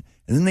change it.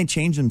 And then they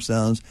change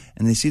themselves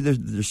and they see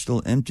they're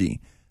still empty.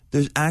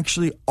 There's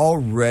actually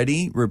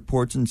already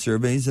reports and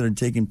surveys that are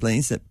taking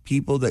place that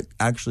people that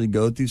actually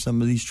go through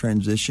some of these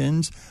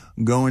transitions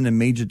go into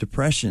major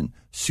depression.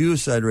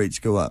 Suicide rates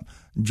go up.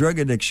 Drug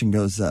addiction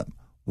goes up.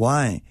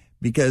 Why?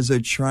 Because they're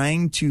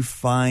trying to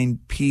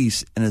find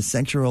peace in a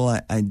sexual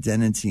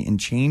identity and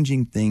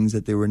changing things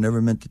that they were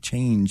never meant to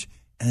change.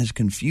 And there's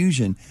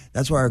confusion.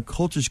 That's why our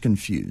culture's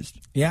confused.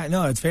 Yeah,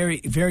 no, it's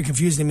very, very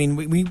confusing. I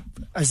mean,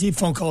 I see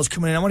phone calls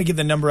coming in. I want to give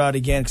the number out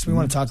again because we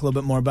want to talk a little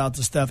bit more about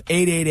this stuff.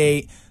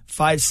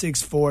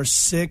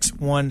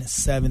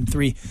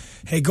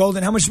 888-564-6173. Hey,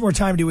 Golden, how much more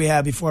time do we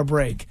have before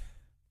break?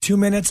 2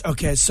 minutes?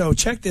 Okay, so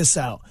check this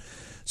out.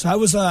 So I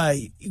was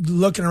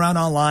looking around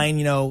online,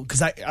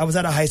 because I was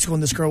at a high school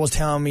and this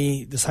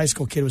high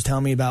school kid was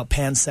telling me about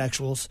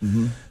pansexuals.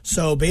 Mm-hmm.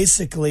 So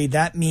basically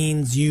that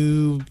means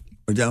you...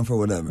 We're down for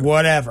whatever.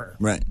 Whatever.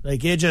 Right.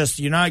 Like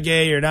you're not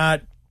gay, you're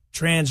not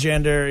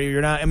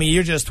transgender,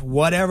 you're just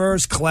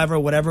whatever's clever,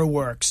 whatever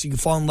works. You can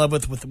fall in love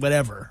with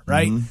whatever,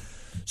 right? Mm-hmm.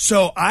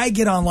 So I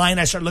get online,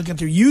 I start looking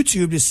through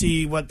YouTube to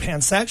see what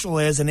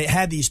pansexual is, and it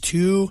had these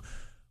two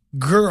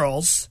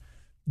girls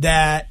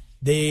that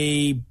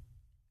they're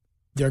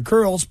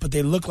girls, but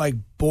they look like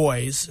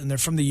boys, and they're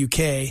from the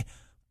UK,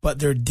 but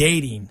they're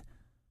dating.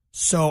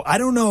 So I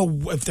don't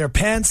know if they're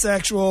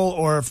pansexual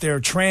or if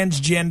they're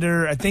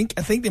transgender. I think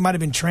they might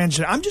have been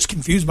transgender. I'm just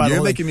confused by the way.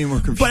 You're making me more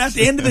confused. But at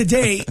the end of the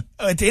day,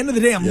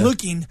 I'm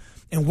looking,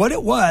 and what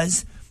it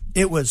was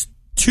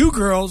two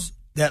girls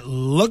that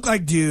looked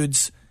like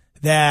dudes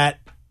that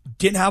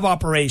didn't have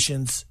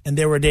operations, and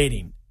they were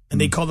dating, and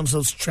they called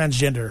themselves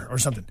transgender or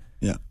something.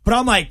 Yeah. But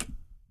I'm like,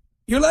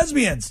 you're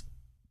lesbians.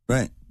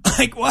 Right.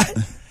 Like, what?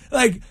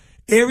 Like,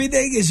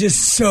 everything is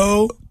just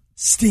so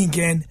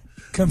stinking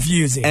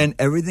confusing. And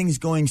everything's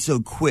going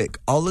so quick.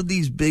 All of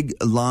these big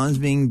laws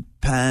being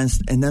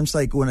passed, and then it's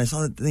like, when I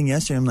saw the thing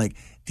yesterday, I'm like,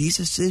 these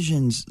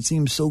decisions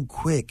seem so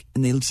quick,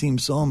 and they seem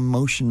so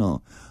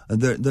emotional.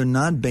 They're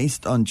not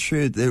based on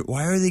truth.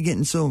 Why are they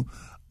getting so,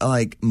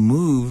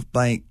 moved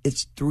by,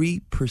 it's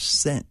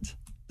 3%.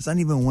 It's not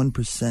even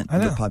 1%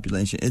 of the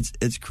population.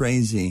 It's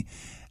crazy.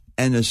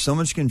 And there's so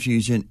much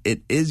confusion.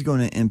 It is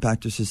going to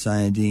impact our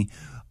society.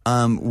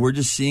 We're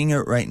just seeing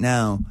it right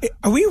now.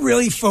 Are we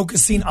really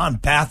focusing on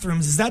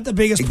bathrooms? Is that the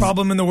biggest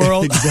problem in the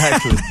world?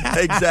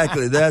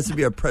 Exactly. There has to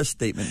be a press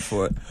statement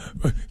for it.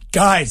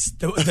 Guys,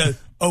 the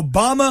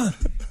Obama,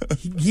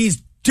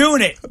 he's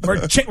doing it.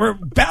 We're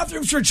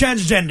bathrooms for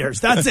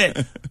transgenders. That's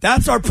it.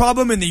 That's our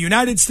problem in the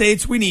United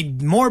States. We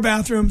need more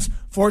bathrooms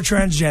for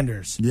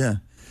transgenders. Yeah.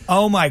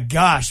 Oh my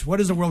gosh, what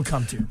does the world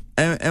come to?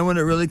 And when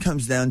it really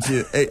comes down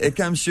to it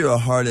comes to a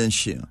hard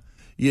issue.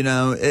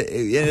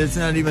 It's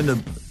not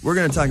even we're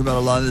going to talk about a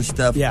lot of this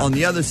stuff. Yeah. On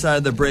the other side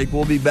of the break,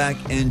 we'll be back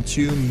in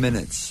 2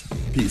 minutes.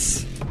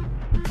 Peace.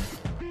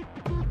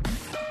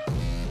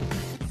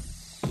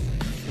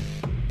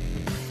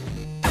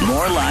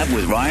 More Live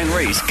with Ryan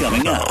Reese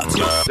coming up.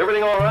 Is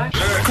everything all right?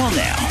 Call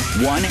now,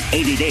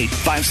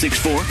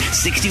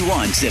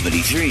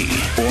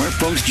 1-888-564-6173. Or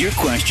post your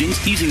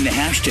questions using the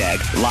hashtag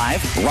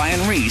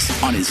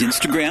 #LiveRyanReese on his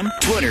Instagram,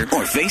 Twitter,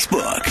 or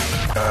Facebook.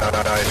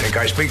 I think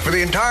I speak for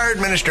the entire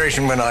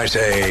administration when I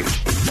say,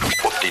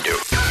 whoop-de-doo.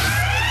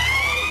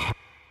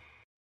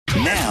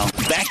 Now,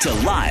 back to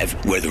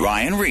Live with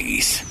Ryan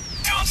Reese.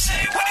 Don't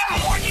say we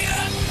didn't warn you.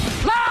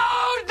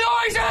 Loud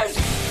noises!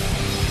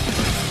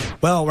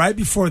 Well, right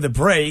before the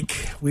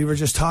break, we were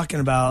just talking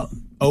about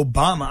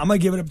Obama. I'm going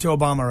to give it up to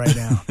Obama right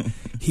now.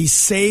 He's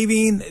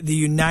saving the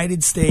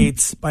United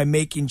States by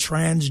making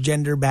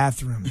transgender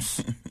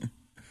bathrooms.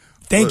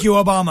 Thank you,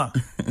 Obama.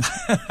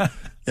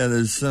 Yeah,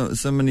 there's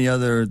so many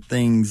other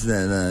things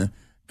that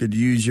could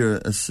use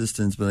your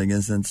assistance, but I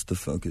guess that's the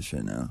focus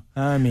right now.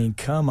 I mean,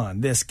 come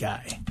on, this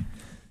guy.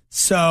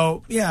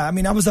 So, yeah, I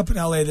mean, I was up in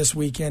L.A. this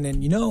weekend,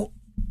 and,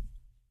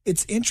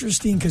 it's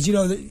interesting because,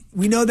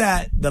 we know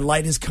that the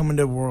light is coming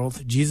to the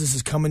world. Jesus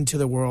is coming to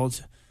the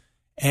world.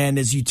 And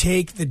as you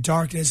take the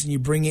darkness and you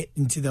bring it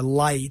into the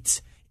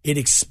light, it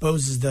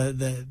exposes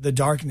the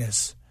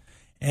darkness.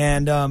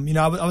 And, I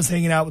was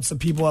hanging out with some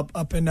people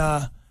up in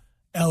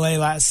L.A.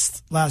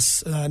 last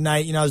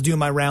night. I was doing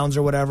my rounds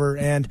or whatever.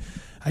 And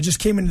I just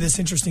came into this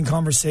interesting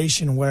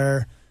conversation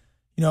where,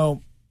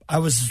 I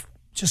was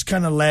just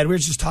kind of led. We were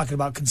just talking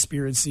about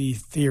conspiracy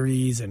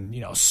theories and,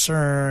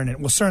 CERN.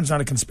 And, CERN's not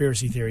a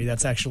conspiracy theory.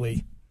 That's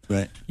actually,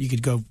 right. You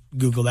could go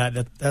Google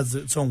that. That's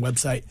its own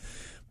website.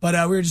 But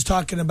we were just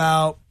talking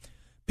about,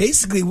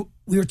 basically,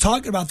 we were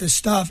talking about this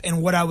stuff,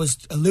 and what I was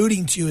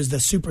alluding to is the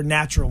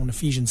supernatural in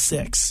Ephesians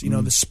 6,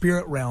 the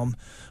spirit realm,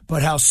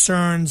 but how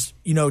CERN's,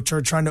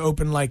 trying to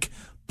open like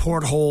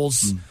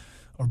portholes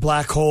or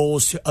black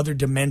holes to other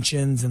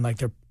dimensions, and like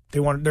they're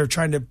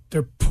trying to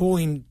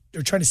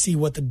see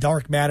what the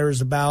dark matter is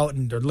about,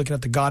 and they're looking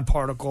at the God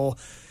particle.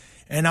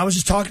 And I was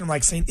just talking,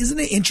 like saying, isn't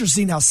it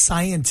interesting how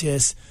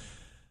scientists,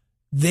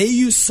 they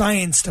use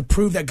science to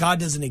prove that God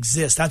doesn't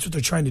exist. That's what they're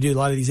trying to do, a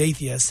lot of these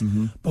atheists.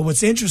 Mm-hmm. But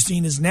what's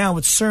interesting is now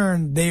with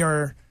CERN, they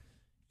are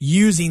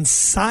using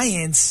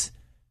science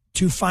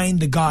to find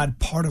the God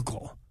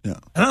particle. Yeah.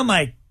 And I'm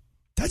like,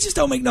 that just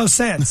don't make no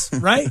sense,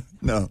 right?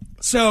 No.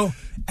 So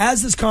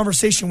as this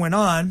conversation went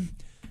on,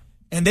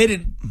 and they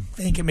didn't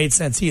think it made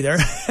sense either,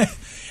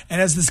 and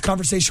as this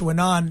conversation went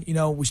on,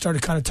 we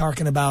started kind of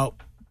talking about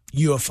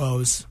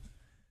UFOs,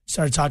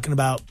 started talking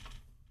about,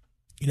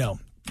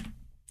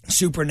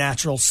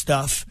 supernatural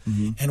stuff.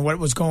 Mm-hmm. And what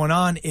was going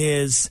on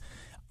is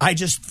I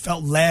just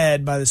felt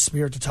led by the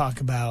Spirit to talk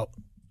about,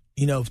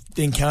 the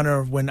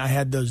encounter when I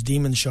had those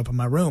demons show up in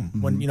my room.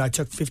 Mm-hmm. When, I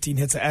took 15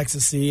 hits of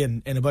ecstasy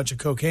and a bunch of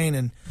cocaine,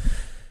 and,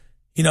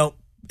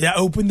 that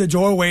opened the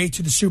doorway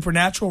to the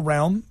supernatural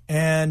realm.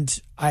 And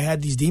I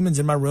had these demons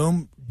in my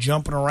room,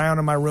 jumping around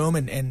in my room,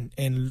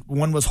 and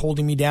one was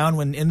holding me down.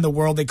 When in the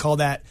world they call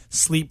that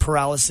sleep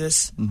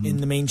paralysis in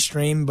the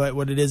mainstream, but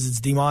what it is,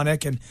 it's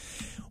demonic. And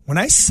when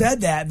I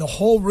said that, the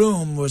whole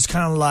room was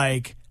kind of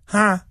like,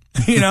 huh,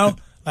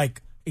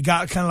 like it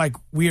got kind of like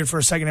weird for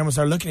a second. Everyone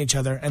started looking at each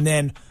other. And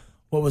then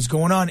what was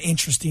going on,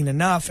 interesting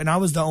enough, and I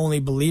was the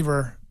only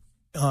believer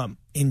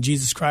in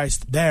Jesus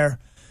Christ there.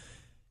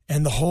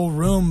 And the whole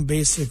room,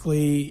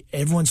 basically,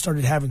 everyone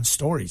started having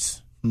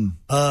stories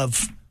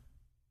of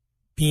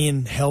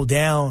being held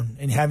down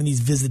and having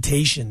these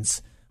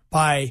visitations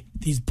by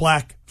these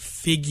black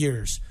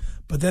figures.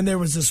 But then there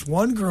was this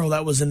one girl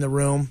that was in the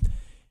room,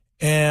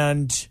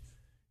 and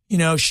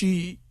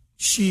she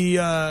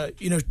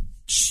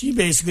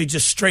basically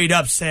just straight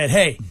up said,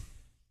 "Hey,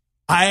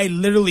 I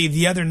literally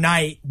the other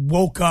night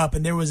woke up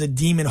and there was a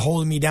demon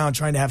holding me down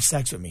trying to have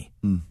sex with me."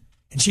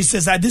 And she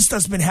says, this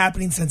stuff's been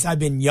happening since I've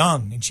been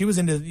young. And she was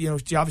into,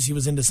 she obviously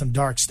was into some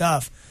dark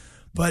stuff.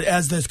 But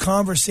as the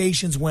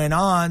conversations went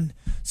on,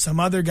 some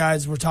other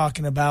guys were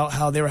talking about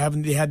how they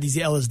had these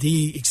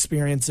LSD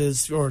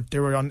experiences, or they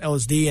were on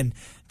LSD, and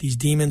these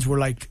demons were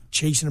like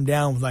chasing them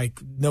down with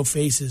like no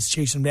faces,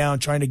 chasing them down,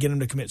 trying to get them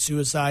to commit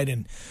suicide.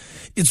 And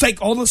it's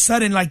like all of a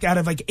sudden, like out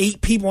of like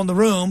 8 people in the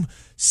room,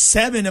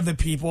 7 of the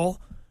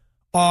people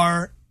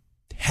are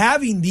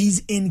having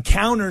these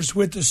encounters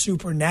with the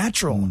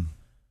supernatural.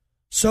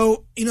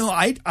 So,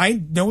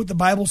 I know what the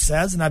Bible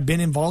says, and I've been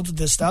involved with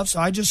this stuff.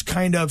 So I just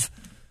kind of,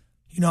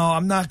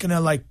 I'm not going to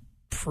like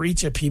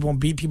preach at people and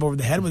beat people over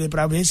the head with it. But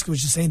I basically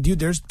was just saying, dude,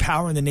 there's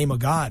power in the name of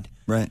God.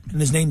 Right.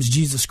 And his name is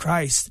Jesus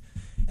Christ.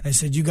 And I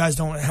said, you guys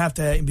don't have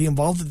to be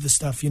involved with this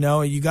stuff,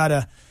 you got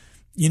to,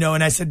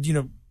 and I said,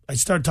 I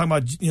started talking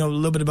about, a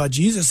little bit about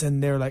Jesus.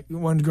 And they're like,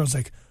 one of the girls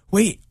like,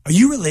 wait, are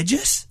you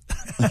religious?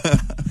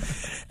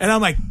 And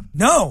I'm like,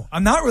 no,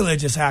 I'm not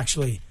religious,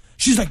 actually.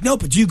 She's like, no,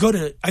 but do you go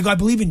to, I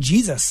believe in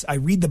Jesus. I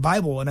read the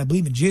Bible and I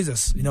believe in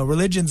Jesus.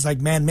 Religion's like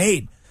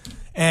man-made.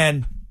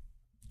 And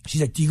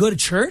she's like, do you go to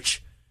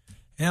church?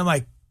 And I'm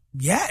like,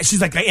 yeah. She's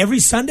like every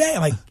Sunday?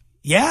 I'm like,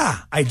 yeah,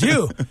 I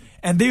do.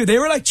 And they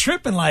were like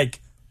tripping, like,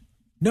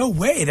 no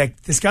way.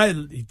 Like this guy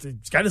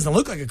doesn't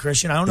look like a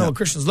Christian. I don't know what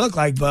Christians look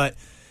like, but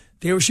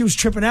she was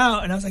tripping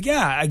out. And I was like,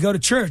 yeah, I go to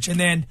church. And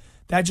then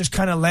that just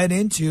kind of led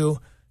into,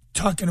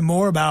 talking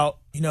more about,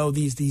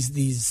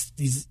 these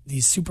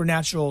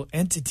supernatural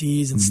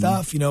entities and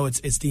stuff.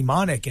 It's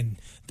demonic, and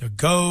they're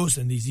ghosts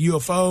and these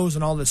UFOs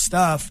and all this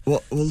stuff.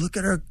 Well, look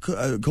at our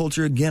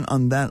culture again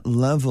on that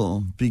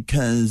level,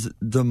 because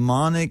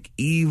demonic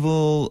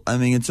evil,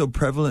 it's so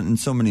prevalent in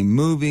so many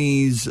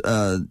movies,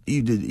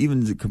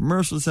 even the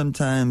commercials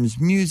sometimes.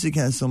 Music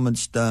has so much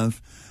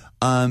stuff.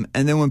 And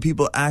then when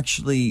people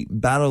actually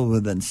battle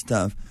with that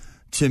stuff,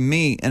 to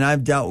me, and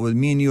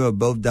me and you have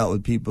both dealt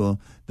with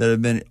people that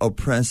have been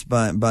oppressed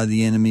by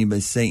the enemy, by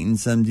Satan,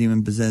 some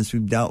demon possessed.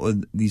 We've dealt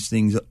with these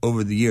things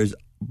over the years.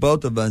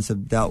 Both of us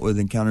have dealt with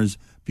encounters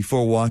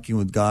before walking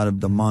with God of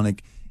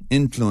demonic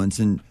influence.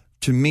 And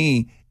to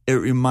me, it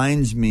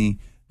reminds me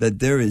that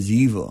there is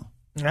evil.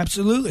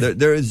 Absolutely.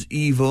 There is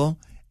evil,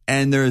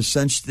 and there is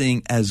such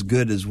thing as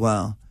good as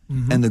well.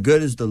 Mm-hmm. And the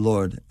good is the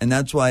Lord. And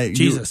that's why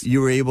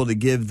you were able to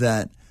give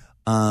that,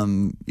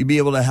 you'd be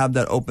able to have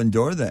that open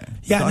door there.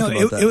 Yeah,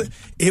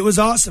 it was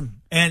awesome.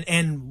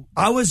 And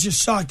I was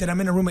just shocked that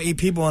I'm in a room of 8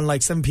 people and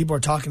like 7 people are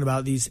talking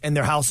about these and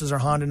their houses are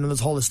haunted and this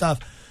whole stuff.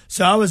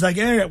 So I was like,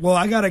 hey, well,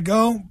 I got to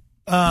go,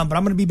 but I'm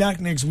going to be back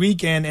next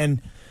weekend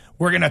and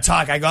we're going to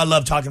talk. I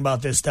love talking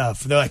about this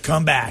stuff. They're like,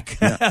 come back.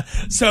 Yeah.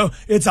 So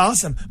it's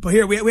awesome. But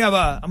here we have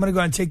I'm going to go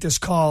ahead and take this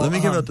call. Let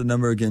me give out the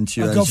number again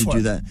to you as you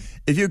do that.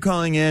 If you're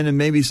calling in and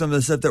maybe some of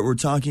the stuff that we're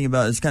talking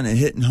about is kind of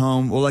hitting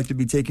home, we'll like to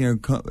be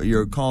taking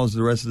your calls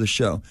the rest of the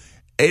show.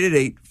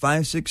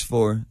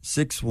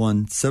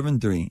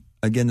 888-564-6173.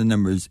 Again, the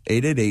number is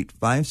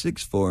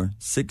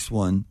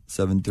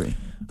 888-564-6173.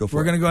 Go for it.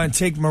 We're going to go ahead and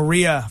take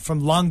Maria from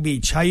Long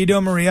Beach. How you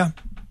doing, Maria?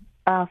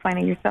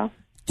 Finding yourself?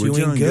 We're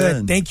doing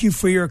good. Thank you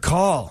for your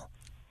call.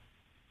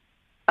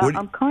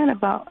 I'm calling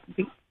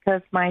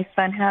because my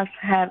son has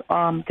had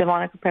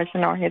demonic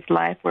oppression all his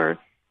life where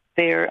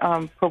they're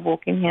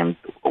provoking him,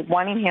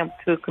 wanting him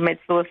to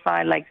commit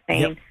suicide, like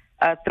saying,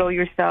 throw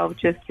yourself,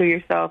 just kill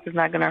yourself, it's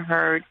not going to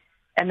hurt.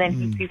 And then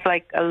he sees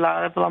like a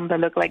lot of them that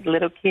look like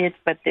little kids,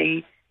 but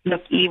they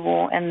look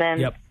evil. And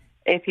then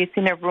if he's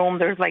in a room,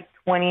 there's like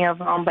 20 of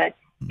them. But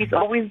he's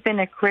always been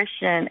a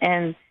Christian,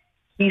 and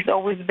he's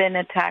always been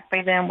attacked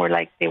by them where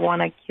like they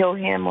want to kill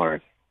him or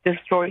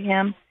destroy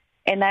him.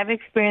 And I've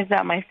experienced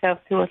that myself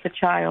too as a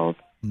child.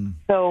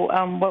 So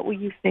what would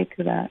you say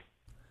to that?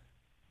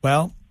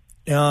 Well,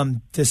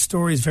 this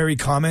story is very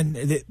common.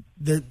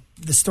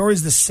 The story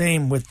is the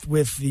same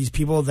with these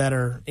people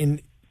that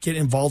get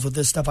involved with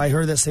this stuff. I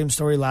heard that same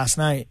story last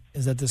night,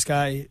 is that this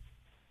guy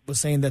was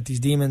saying that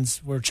these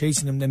demons were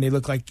chasing him and they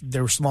looked like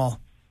they were small,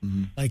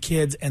 like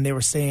kids, and they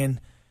were saying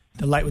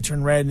the light would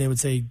turn red and they would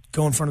say,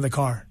 go in front of the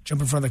car, jump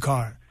in front of the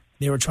car.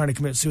 They were trying to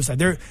commit suicide.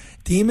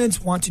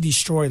 Demons want to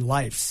destroy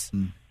lives.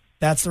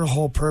 That's their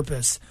whole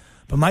purpose.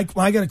 But Mike,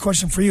 I got a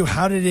question for you.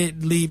 How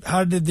did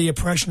the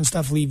oppression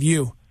stuff leave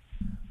you?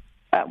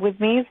 With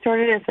me, it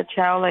started as a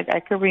child. Like I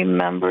could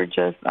remember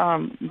just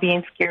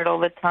being scared all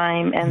the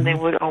time, and they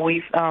would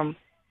always.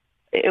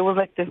 It was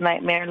like this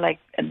nightmare. Like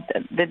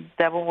the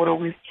devil would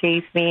always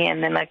chase me,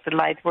 and then like the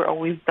lights were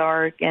always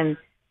dark, and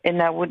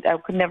I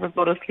could never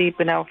go to sleep,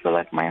 and I would feel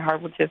like my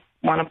heart would just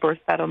want to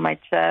burst out of my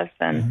chest,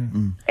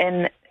 and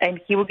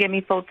he would get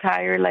me so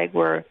tired, like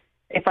where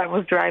if I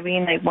was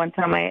driving, like one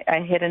time I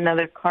hit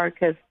another car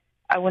because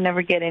I would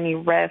never get any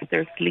rest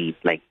or sleep.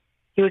 Like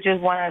he would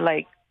just want to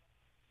like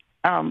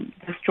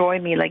destroy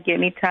me, like get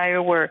me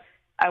tired where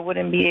I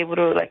wouldn't be able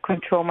to like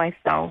control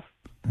myself.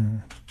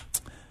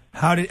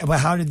 How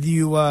did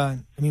you?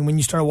 When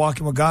you started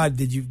walking with God,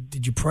 did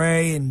you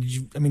pray and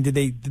did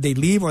they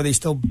leave, or are they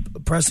still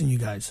oppressing you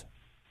guys?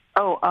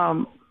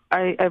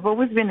 I've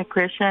always been a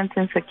Christian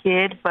since a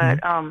kid, but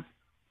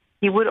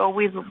he would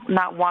always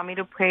not want me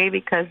to pray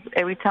because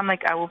every time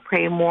like I will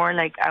pray more,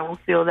 like I will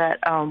feel that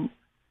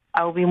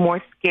I will be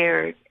more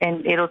scared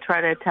and it'll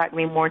try to attack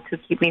me more to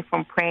keep me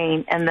from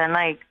praying. And then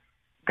like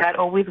God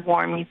always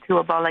warned me too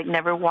about like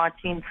never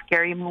watching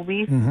scary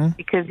movies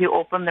because you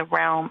open the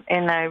realm.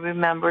 And I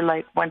remember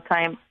like one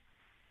time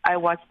I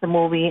watched the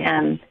movie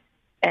and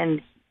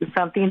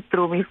something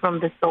threw me from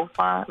the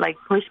sofa, like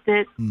pushed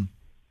it,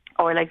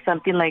 or like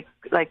something like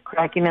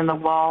cracking in the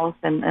walls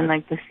and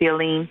like the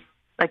ceiling,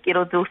 like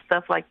it'll do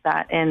stuff like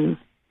that. And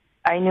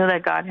I knew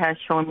that God has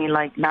shown me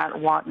like not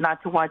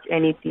to watch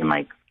anything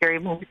like scary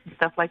movies and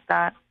stuff like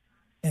that.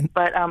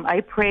 But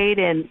I prayed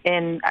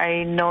and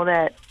I know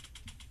that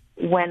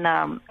when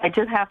I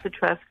just have to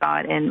trust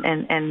God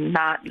and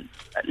not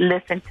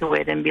listen to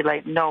it and be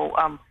like,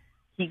 no,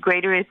 He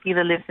greater is He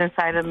that lives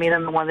inside of me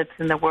than the one that's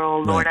in the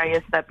world. Right. Lord, I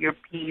accept your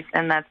peace,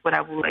 and that's what I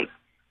would like,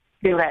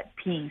 feel at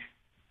peace.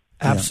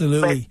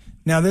 Absolutely. But,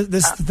 now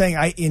this is the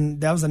thing.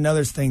 That was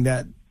another thing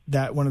that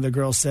one of the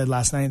girls said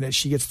last night, that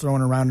she gets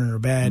thrown around in her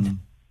bed,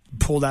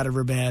 pulled out of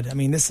her bed. I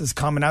mean, this is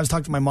common. I was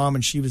talking to my mom,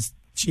 and she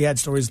had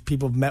stories of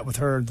people met with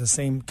her, the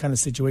same kind of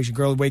situation.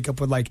 Girl would wake up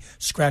with like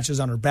scratches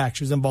on her back.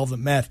 She was involved with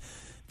meth.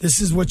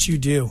 This is what you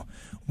do.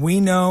 We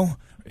know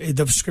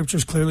the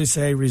scriptures clearly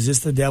say,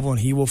 resist the devil and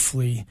he will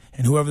flee.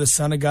 And whoever the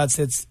Son of God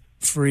sets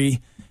free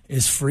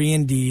is free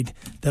indeed.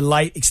 The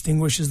light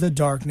extinguishes the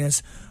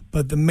darkness.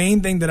 But the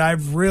main thing that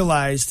I've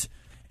realized,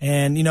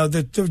 And,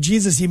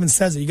 Jesus even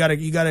says it. You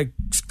gotta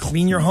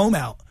clean your home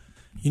out.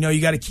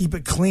 You got to keep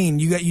it clean.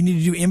 You need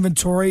to do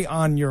inventory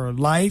on your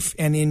life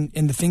and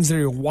in the things that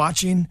you're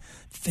watching,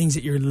 the things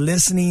that you're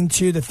listening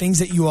to, the things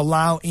that you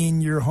allow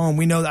in your home.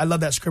 We know, I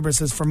love that scripture. It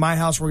says, for my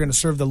house, we're going to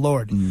serve the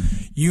Lord.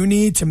 You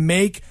need to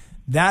make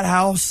that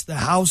house the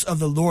house of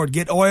the Lord.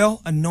 Get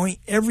oil, anoint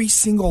every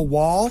single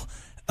wall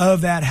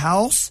of that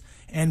house,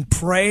 and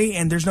pray.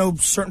 And there's no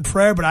certain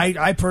prayer, but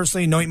I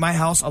personally anoint my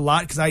house a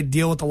lot because I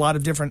deal with a lot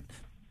of different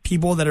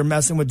people that are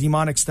messing with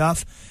demonic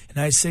stuff. And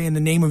I say, in the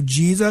name of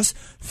Jesus,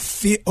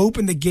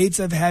 open the gates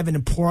of heaven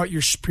and pour out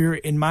your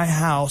spirit in my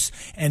house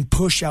and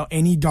push out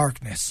any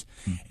darkness.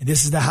 And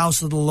this is the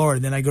house of the Lord.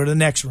 And then I go to the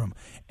next room.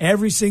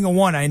 Every single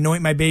one. I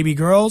anoint my baby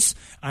girls.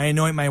 I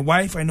anoint my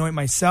wife. I anoint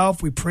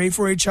myself. We pray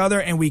for each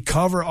other and we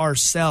cover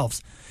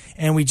ourselves.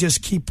 And we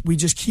keep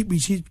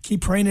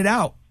praying it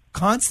out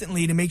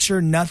constantly to make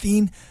sure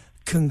nothing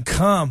can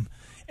come.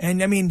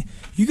 And I mean,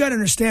 you got to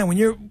understand,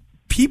 when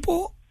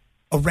people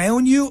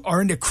around you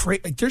are into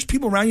there's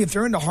people around you, if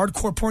they're into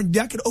hardcore porn,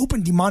 that could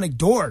open demonic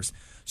doors.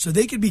 So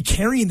they could be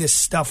carrying this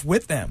stuff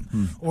with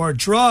them, or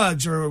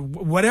drugs, or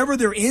whatever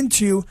they're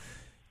into.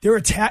 They're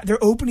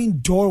opening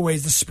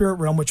doorways, the spirit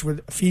realm, which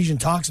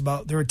Ephesians talks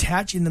about. They're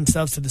attaching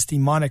themselves to this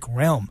demonic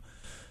realm.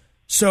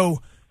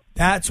 So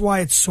that's why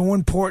it's so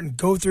important.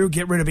 Go through,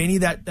 get rid of any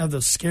of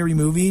those scary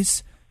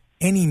movies,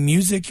 any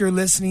music you're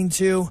listening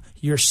to,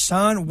 your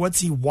son,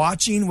 what's he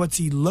watching, what's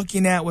he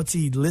looking at, what's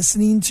he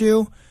listening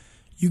to.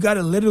 You got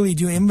to literally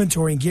do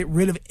inventory and get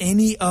rid of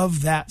any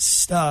of that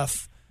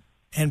stuff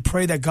and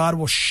pray that God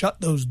will shut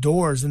those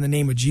doors in the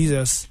name of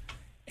Jesus.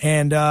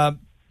 And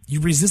you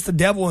resist the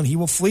devil and he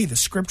will flee. The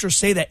scriptures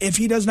say that if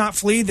he does not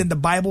flee, then the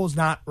Bible is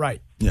not right.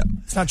 Yeah.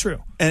 It's not true.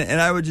 And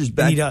I would just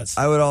he does.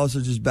 I would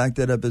also just back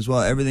that up as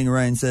well. Everything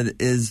Ryan said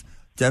is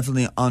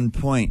definitely on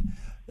point.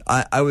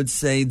 I would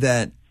say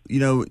that,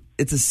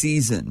 it's a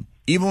season.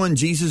 Even when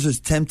Jesus was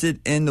tempted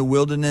in the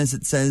wilderness,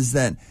 it says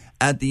that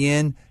at the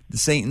end,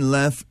 Satan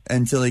left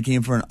until he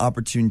came for an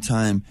opportune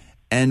time.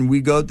 And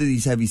we go through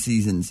these heavy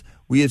seasons.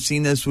 We have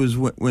seen this was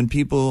when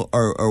people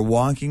are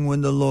walking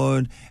with the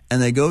Lord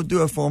and they go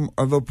through a form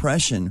of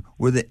oppression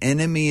where the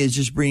enemy is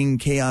just bringing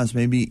chaos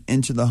maybe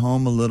into the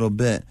home a little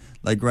bit.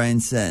 Like Ryan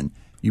said,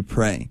 you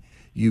pray.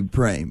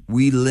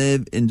 We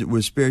live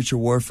with spiritual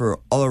warfare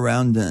all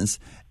around us.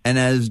 And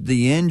as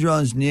the end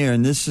draws near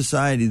in this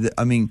society,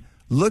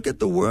 look at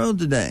the world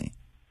today.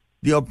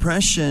 The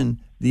oppression,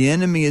 the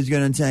enemy is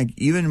going to attack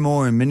even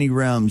more in many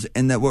realms.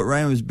 And that what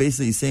Ryan was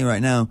basically saying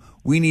right now,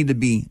 we need to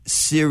be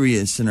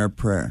serious in our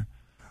prayer.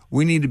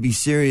 We need to be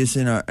serious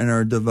in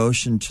our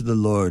devotion to the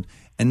Lord,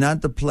 and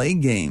not to play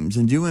games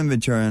and do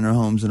inventory in our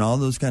homes and all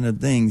those kind of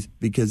things,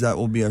 because that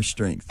will be our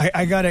strength.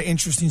 I got an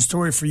interesting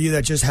story for you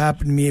that just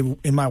happened to me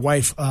and my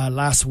wife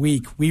last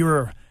week. We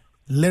were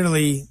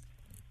literally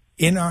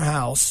in our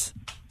house.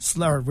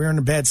 We were in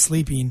the bed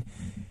sleeping,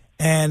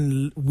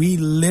 and we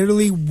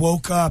literally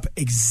woke up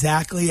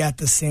exactly at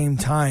the same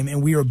time,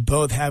 and we were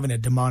both having a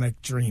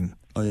demonic dream.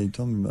 Oh, yeah, you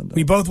told me about that.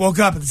 We both woke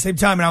up at the same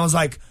time, and I was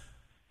like,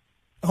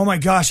 oh my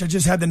gosh, I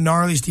just had the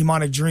gnarliest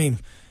demonic dream.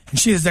 And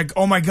she was like,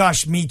 oh my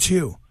gosh, me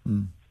too.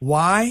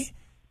 Why?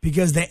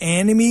 Because the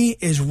enemy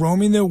is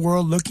roaming the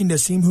world looking to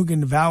see who can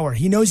devour.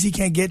 He knows he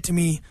can't get to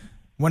me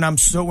when I'm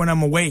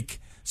awake.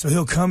 So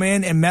he'll come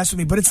in and mess with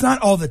me, but it's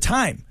not all the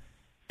time.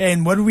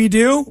 And what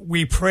do?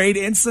 We prayed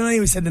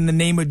instantly. We said, in the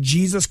name of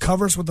Jesus,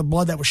 cover us with the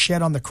blood that was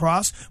shed on the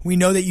cross. We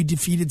know that you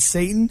defeated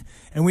Satan,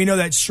 and we know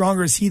that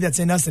stronger is he that's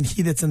in us than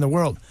he that's in the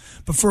world.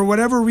 But for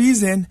whatever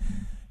reason,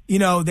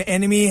 the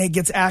enemy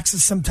gets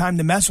access sometime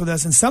to mess with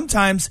us. And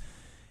sometimes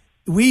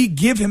we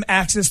give him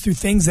access through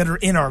things that are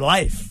in our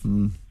life,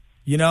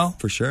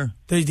 For sure.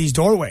 These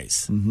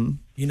doorways,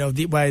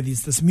 by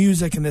this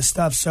music and this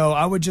stuff. So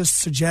I would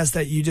just suggest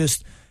that you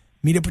just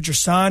meet up with your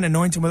son,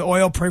 anoint him with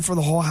oil, pray for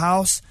the whole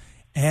house,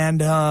 and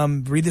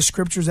read the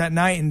scriptures at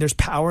night. And there's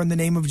power in the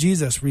name of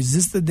Jesus.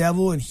 Resist the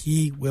devil and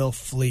he will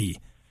flee.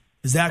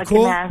 Is that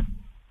cool? Can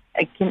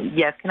I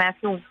ask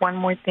you one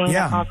more thing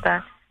about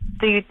that?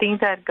 Do you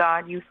think that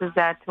God uses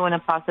that in a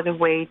positive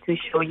way to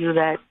show you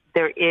that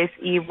there is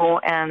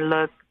evil, and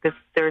look,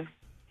 there's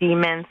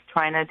demons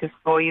trying to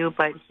destroy you,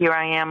 but here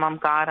I am, I'm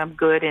God, I'm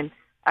good, and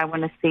I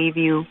want to save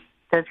you?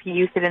 Does he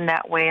use it in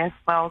that way as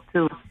well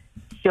to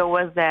show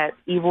us that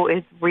evil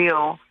is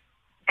real?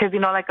 Because,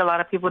 like a lot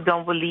of people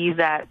don't believe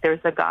that there's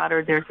a God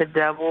or there's a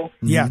devil.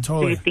 Yeah,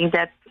 totally. Do you think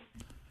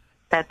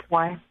that's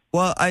why?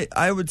 Well,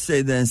 I would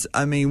say this.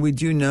 We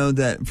do know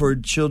that for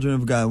children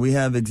of God, we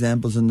have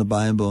examples in the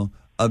Bible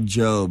of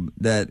Job,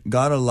 that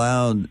God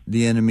allowed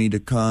the enemy to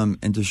come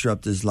and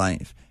disrupt his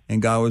life,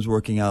 and God was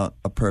working out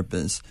a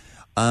purpose.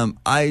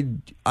 I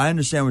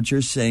understand what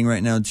you're saying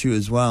right now too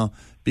as well,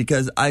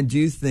 because I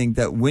do think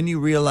that when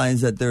you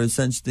realize that there is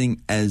such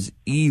thing as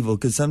evil,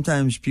 because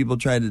sometimes people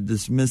try to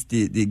dismiss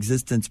the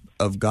existence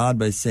of God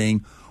by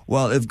saying,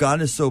 well, if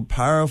God is so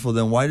powerful,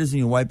 then why doesn't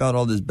he wipe out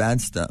all this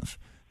bad stuff,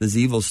 this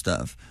evil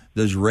stuff?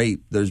 There's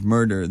rape, there's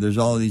murder, there's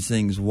all of these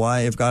things.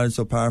 Why, if God is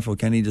so powerful,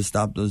 can he just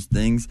stop those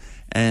things?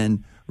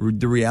 And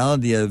the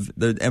reality of,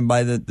 and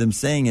by them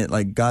saying it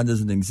like God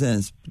doesn't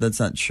exist, that's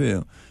not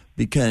true.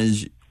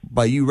 Because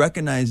by you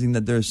recognizing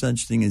that there's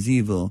such thing as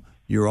evil,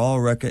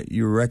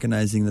 you're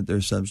recognizing that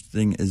there's such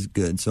thing as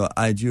good. So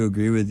I do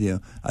agree with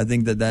you. I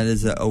think that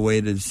is a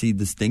way to see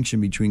distinction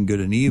between good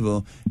and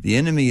evil. The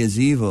enemy is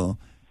evil,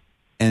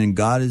 and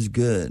God is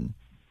good.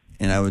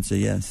 And I would say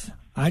yes.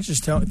 I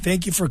just don't.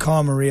 Thank you for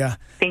calling, Maria.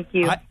 Thank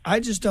you.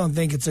 I just don't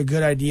think it's a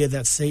good idea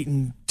that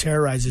Satan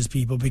terrorizes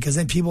people, because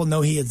then people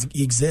know he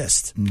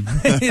exists.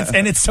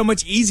 And it's so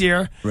much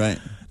easier. Right.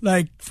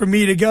 Like for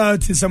me to go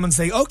to someone and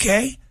say,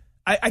 okay,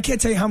 I can't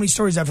tell you how many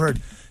stories I've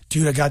heard.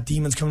 Dude, I got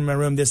demons coming in my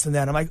room, this and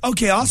that. I'm like,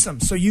 okay, awesome.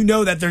 So you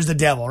know that there's the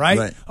devil,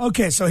 right?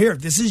 Okay, so here,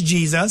 this is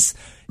Jesus.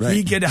 Right.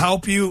 He could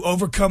help you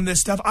overcome this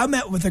stuff. I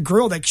met with a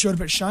girl that showed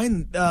up at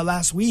Shine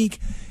last week,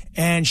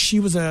 and she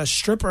was a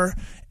stripper.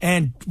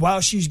 And while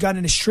she's got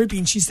into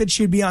stripping, she said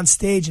she would be on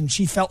stage, and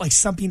she felt like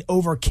something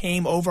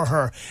came over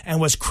her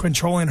and was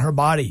controlling her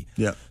body.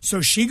 Yeah.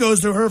 So she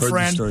goes to her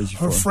friend.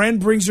 Her friend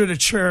brings her to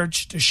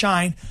church to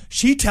Shine.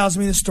 She tells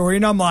me the story,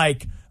 and I'm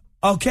like,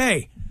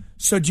 okay.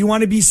 So do you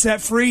want to be set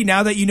free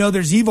now that you know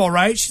there's evil,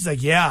 right? She's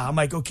like, yeah. I'm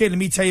like, okay, let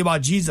me tell you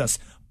about Jesus.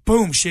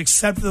 Boom. She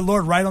accepted the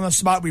Lord right on the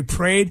spot. We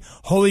prayed.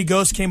 Holy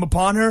Ghost came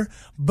upon her.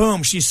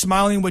 Boom. She's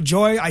smiling with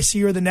joy. I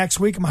see her the next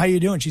week. I'm, how you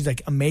doing? She's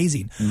like,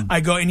 amazing. I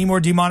go, any more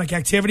demonic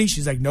activity?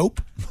 She's like,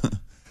 nope.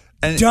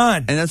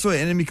 Done. And that's what the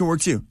enemy can work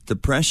too.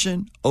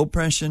 Depression,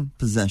 oppression,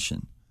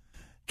 possession.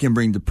 Can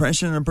bring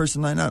depression in a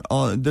person.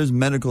 There's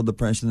medical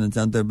depression that's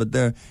out there, but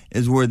there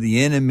is where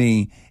the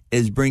enemy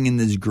is bringing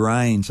this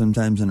grind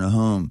sometimes in a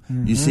home.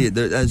 Mm-hmm. You see it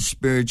there as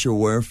spiritual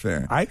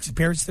warfare. I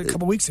experienced it a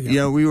couple weeks ago.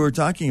 Yeah, we were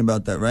talking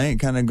about that, right?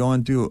 Kind of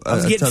going through I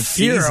was getting tough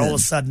fear season. all of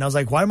a sudden. I was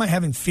like, why am I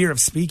having fear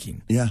of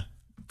speaking? Yeah.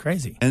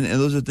 Crazy. And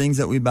those are things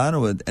that we battle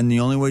with. And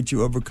the only way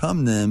to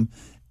overcome them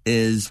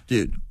is,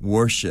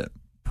 worship,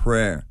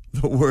 prayer,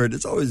 the word.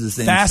 It's always the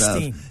same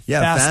fasting. stuff.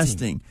 Yeah,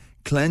 fasting.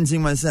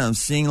 Cleansing myself,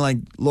 seeing like,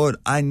 Lord,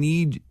 I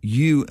need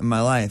you in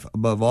my life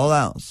above all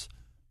else.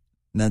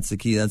 And that's the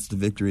key. That's the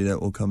victory that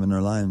will come in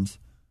our lives.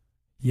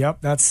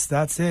 Yep,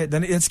 that's it.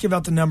 Then let's give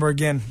out the number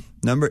again.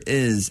 Number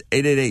is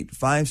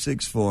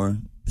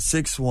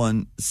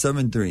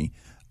 888-564-6173.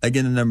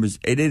 Again, the number is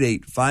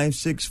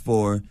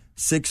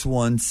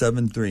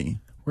 888-564-6173.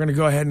 We're going to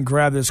go ahead and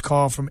grab this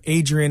call from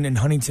Adrian in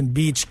Huntington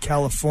Beach,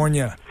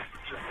 California.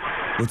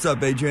 What's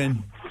up,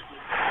 Adrian?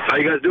 How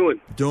you guys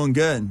doing? Doing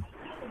good.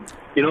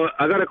 You know,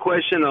 I got a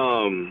question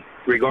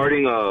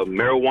regarding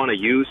marijuana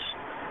use.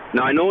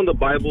 Now, I know in the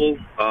Bible,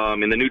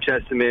 in the New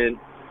Testament,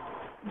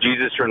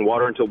 Jesus turned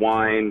water into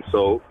wine.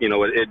 So, you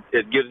know,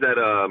 it gives that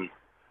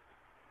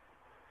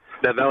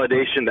that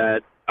validation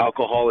that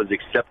alcohol is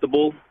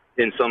acceptable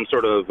in some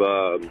sort of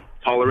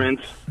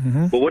tolerance.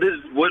 Mm-hmm. But what's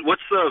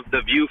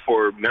the view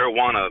for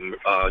marijuana?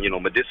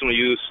 Medicinal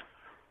use,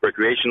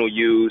 recreational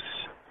use,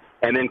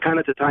 and then kind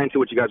of to tie into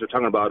what you guys are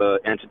talking about,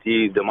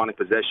 entities, demonic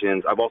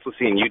possessions. I've also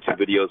seen YouTube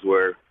videos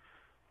where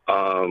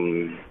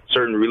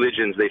certain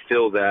religions, they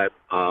feel that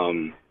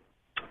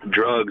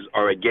drugs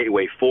are a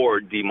gateway for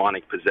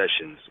demonic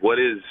possessions. What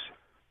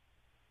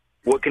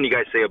can you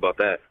guys say about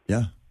that?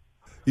 Yeah.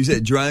 You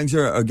said drugs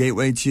are a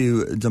gateway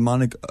to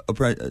demonic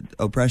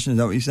oppression. Is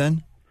that what you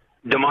said?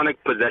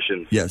 Demonic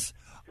possessions. Yes.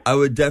 I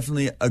would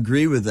definitely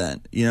agree with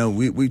that. You know,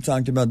 we've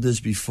talked about this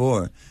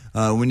before.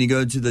 When you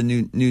go to the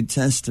New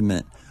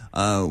Testament,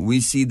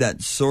 we see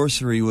that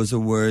sorcery was a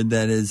word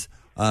that is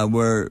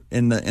where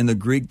in the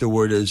Greek the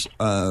word is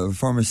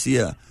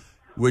pharmacia,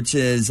 which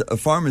is a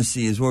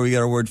pharmacy, is where we got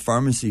our word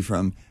pharmacy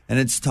from. And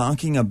it's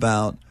talking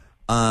about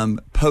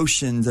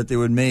potions that they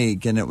would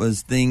make, and it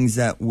was things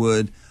that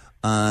would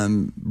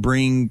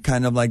bring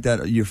kind of like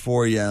that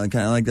euphoria,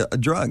 kind of like a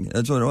drug.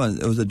 That's what it was.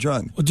 It was a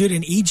drug. Well, dude,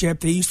 in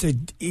Egypt, they used to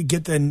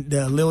get the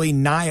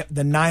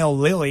Nile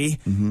lily,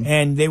 mm-hmm.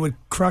 and they would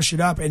crush it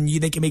up, and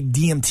they can make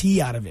DMT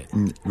out of it.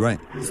 Right.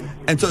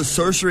 And so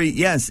sorcery,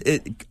 yes,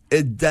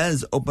 it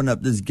does open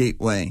up this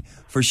gateway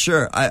for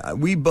sure.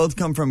 We both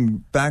come from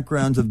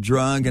backgrounds of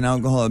drug and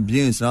alcohol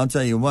abuse, and I'll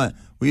tell you what,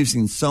 we've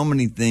seen so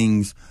many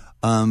things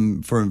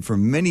for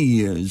many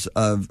years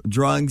of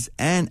drugs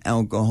and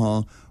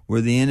alcohol, where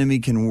the enemy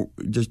can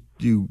just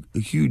do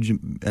huge,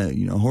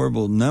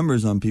 horrible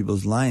numbers on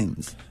people's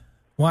lives.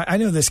 Well, I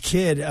know this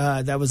kid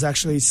that was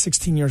actually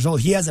 16 years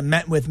old. He hasn't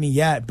met with me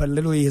yet, but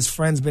literally his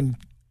friend's been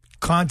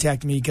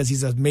contacting me because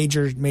he's a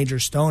major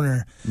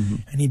stoner, mm-hmm.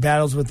 and he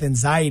battles with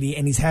anxiety,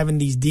 and he's having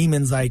these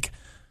demons what's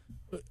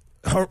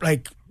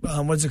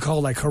it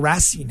called, like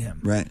harassing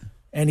him. Right.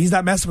 And he's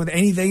not messing with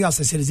anything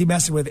else. I said, is he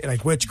messing with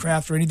like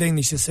witchcraft or anything? And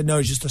he just said, no,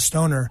 he's just a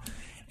stoner.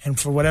 And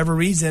for whatever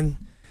reason,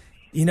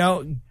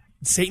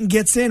 Satan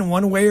gets in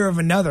one way or of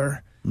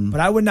another, but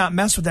I would not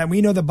mess with that.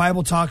 We know the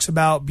Bible talks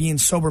about being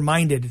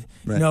sober-minded.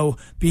 Right.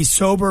 Be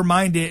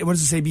sober-minded. What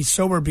does it say? Be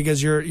sober,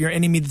 because your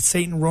enemy,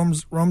 Satan,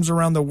 roams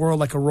around the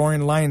world like a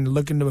roaring lion,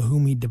 looking to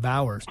whom he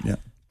devours. Yeah.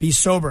 Be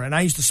sober. And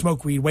I used to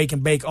smoke weed, wake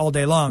and bake all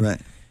day long. Right.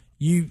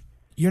 You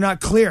you're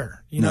not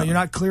clear. You're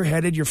not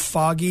clear-headed. You're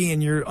foggy,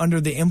 and you're under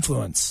the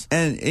influence.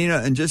 And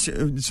and just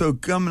so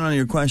coming on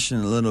your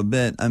question a little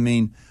bit, I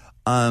mean,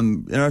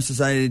 in our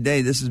society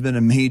today, this has been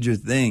a major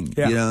thing.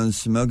 Yeah.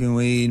 Smoking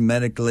weed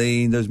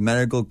medically. There's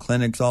medical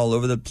clinics all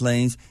over the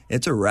place.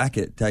 It's a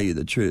racket, tell you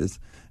the truth.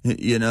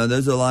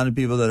 There's a lot of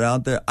people that are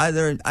out there.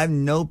 I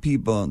know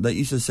people that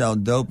used to sell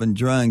dope and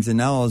drugs, and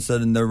now all of a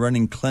sudden they're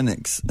running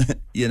clinics.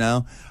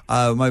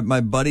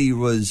 My buddy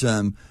was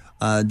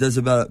does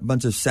about a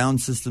bunch of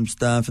sound system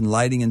stuff and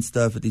lighting and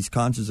stuff at these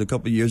concerts. A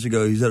couple of years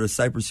ago, he was at a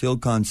Cypress Hill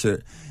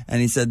concert,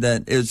 and he said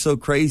that it was so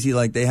crazy.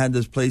 Like, they had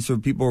this place where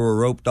people were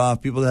roped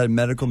off. People that had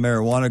medical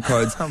marijuana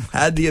cards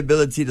had the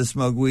ability to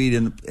smoke weed,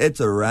 and it's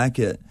a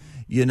racket.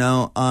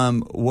 What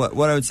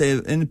I would say,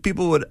 and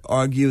people would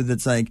argue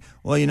that's like,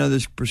 well,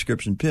 there's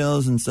prescription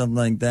pills and stuff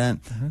like that,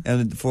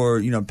 and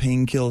for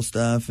pain-kill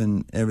stuff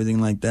and everything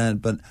like that.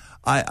 But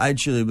I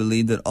truly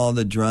believe that all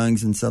the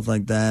drugs and stuff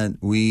like that,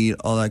 weed,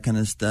 all that kind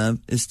of stuff,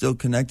 is still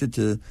connected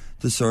to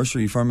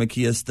sorcery,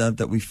 pharmakia stuff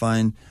that we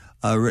find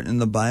written in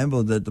the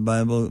Bible. That the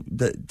Bible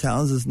that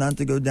tells us not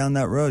to go down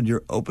that road.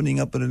 You're opening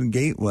up a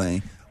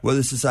gateway,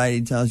 whether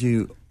society tells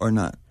you or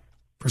not.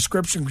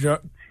 Prescription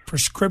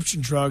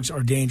drugs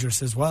are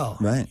dangerous as well.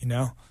 Right.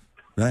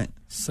 Right.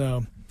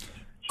 So,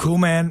 cool,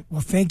 man.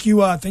 Well, thank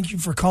you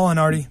for calling,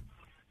 Artie.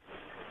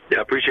 Yeah,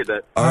 I appreciate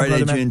that. All right,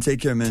 brother, Adrian, man. take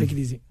care, man. Take it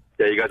easy.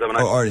 Yeah, you guys have a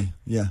nice. Oh, Artie,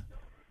 yeah.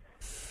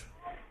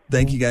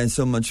 Thank you guys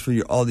so much for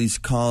all these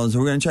calls.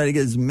 We're going to try to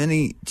get as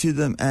many to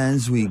them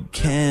as we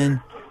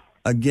can.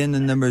 Again, the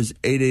number is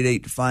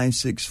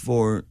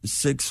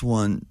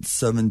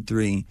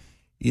 888-564-6173.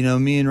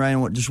 Me and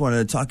Ryan just wanted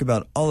to talk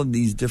about all of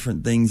these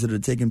different things that are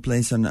taking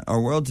place in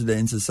our world today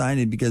in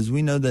society, because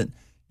we know that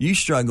you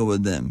struggle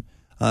with them,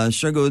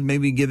 struggle with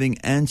maybe giving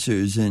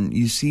answers, and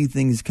you see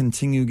things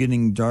continue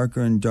getting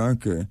darker and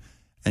darker,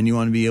 and you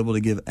want to be able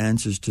to give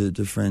answers to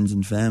friends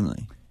and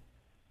family.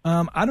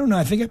 I don't know.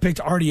 I think I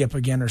picked Artie up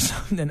again or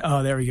something.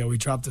 Oh, there we go. We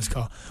dropped this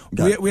call.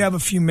 We have a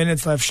few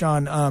minutes left,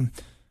 Sean.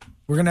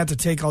 We're going to have to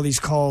take all these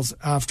calls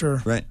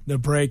after the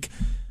break.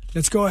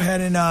 Let's go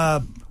ahead and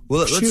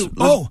let's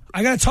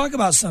I got to talk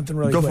about something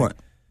really quick. Go for it.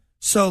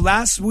 So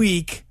last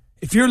week,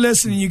 if you're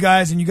listening, you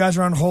guys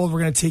are on hold,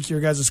 we're going to take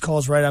your guys'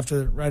 calls right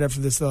after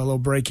this little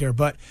break here.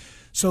 But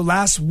so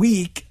last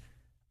week,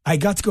 I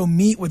got to go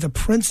meet with the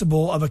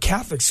principal of a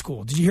Catholic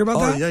school. Did you hear about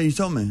that? Oh, yeah, you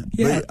told me.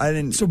 Yeah. But I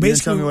didn't. So basically, you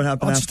didn't tell me what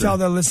happened I'll just tell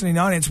the listening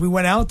audience. We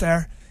went out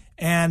there,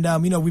 and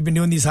we've been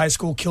doing these high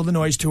school Kill the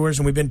Noise tours,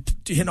 and we've been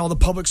hitting all the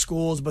public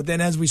schools. But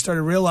then as we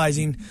started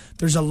realizing,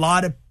 there's a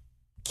lot of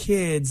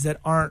kids that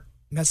aren't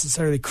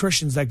necessarily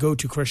Christians that go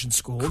to Christian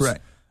schools.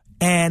 Correct.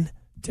 And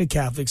to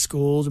Catholic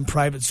schools and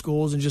private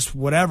schools and just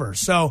whatever.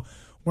 So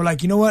we're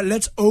like, you know what?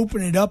 Let's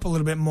open it up a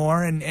little bit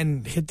more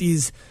and hit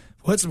these.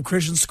 We'll hit some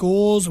Christian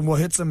schools, and we'll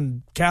hit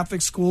some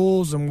Catholic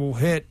schools, and we'll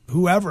hit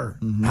whoever,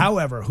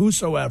 however,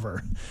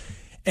 whosoever.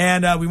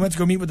 And we went to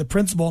go meet with the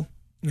principal,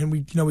 and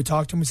we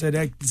talked to him. We said,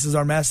 hey, this is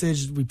our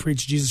message. We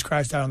preach Jesus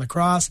Christ out on the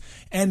cross.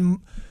 And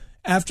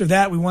after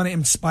that, we want to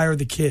inspire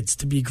the kids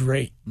to be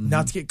great,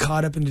 not to get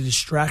caught up in the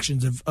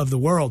distractions of the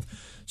world.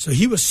 So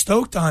he was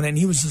stoked on it, and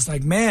he was just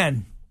like,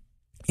 man,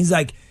 he's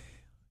like,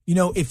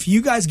 if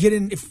you guys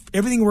if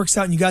everything works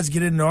out and you guys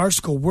get into our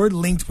school, we're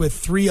linked with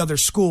 3 other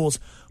schools.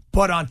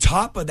 But on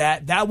top of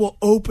that, that will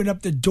open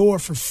up the door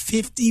for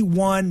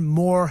 51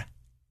 more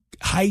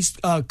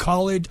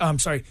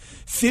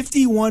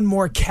 51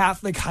 more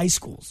Catholic high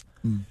schools,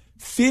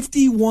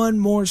 51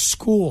 more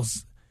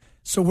schools.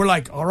 So we're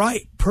like, all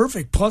right,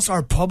 perfect. Plus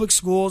our public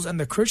schools and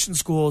the Christian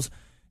schools,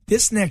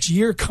 this next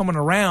year coming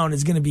around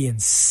is going to be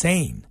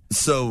insane.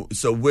 So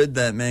with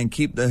that, man,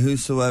 keep the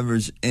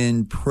whosoevers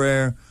in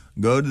prayer.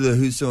 Go to the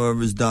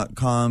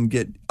whosoevers.com,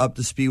 get up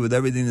to speed with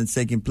everything that's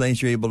taking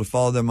place. You're able to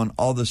follow them on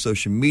all the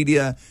social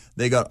media.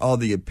 They got all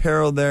the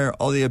apparel there.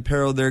 All the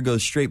apparel there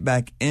goes straight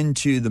back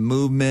into the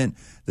movement.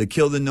 The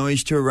Kill the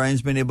Noise tour,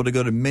 Ryan's been able to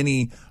go to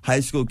many high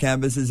school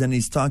campuses, and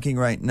he's talking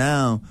right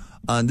now.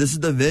 This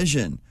is the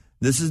vision.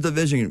 This is the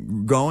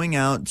vision. Going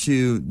out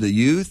to the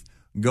youth,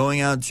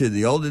 going out to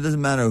the old. It doesn't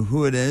matter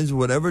who it is.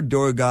 Whatever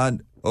door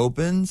God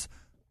opens,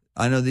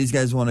 I know these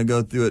guys want to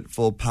go through it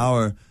full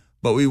power,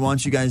 but we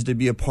want you guys to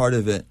be a part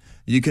of it.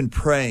 You can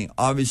pray.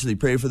 Obviously,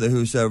 pray for the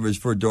whosoevers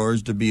for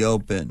doors to be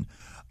open.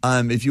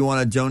 If you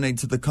want to donate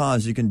to the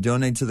cause, you can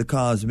donate to the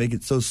cause. Make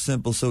it so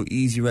simple, so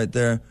easy right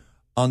there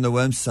on the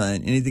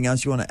website. Anything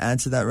else you want to add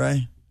to that,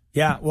 Ray?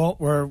 Yeah, well,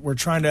 we're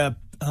trying to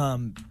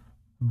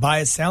buy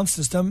a sound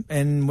system,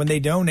 and when they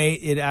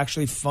donate, it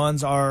actually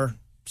funds our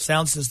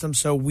sound system,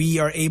 so we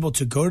are able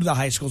to go to the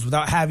high schools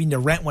without having to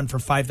rent one for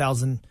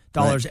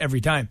 $5,000 every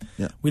time.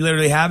 Yeah. We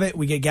literally have it.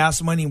 We get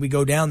gas money, and we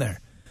go down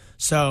there.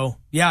 So,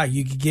 yeah,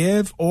 you could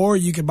give, or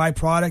you could buy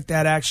product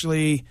that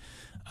actually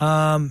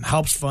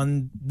helps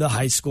fund the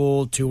high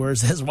school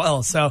tours as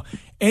well. So,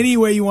 any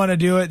way you want to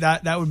do it,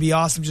 that would be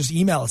awesome. Just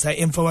email us at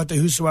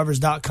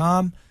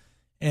info@thewhosoevers.com.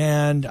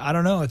 And I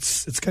don't know,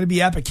 it's going to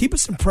be epic. Keep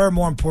us in prayer,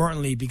 more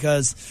importantly,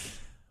 because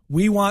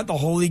we want the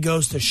Holy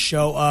Ghost to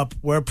show up.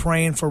 We're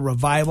praying for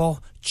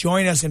revival.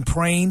 Join us in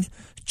praying.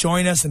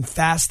 join us in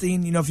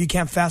fasting. If you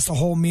can't fast a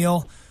whole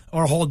meal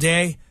or a whole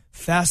day,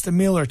 fast a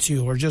meal or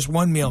two or just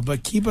one meal.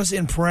 But keep us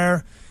in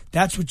prayer.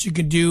 That's what you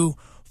can do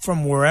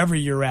from wherever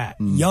you're at,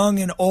 young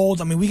and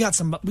old. I mean, we got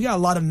a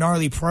lot of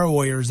gnarly prayer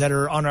warriors that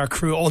are on our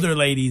crew, older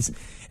ladies,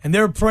 and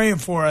they're praying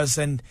for us,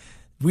 and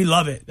we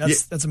love it.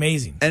 That's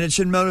amazing. And it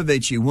should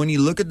motivate you. When you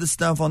look at the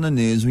stuff on the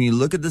news, when you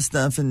look at the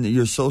stuff in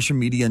your social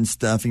media and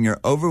stuff, and you're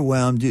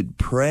overwhelmed, dude,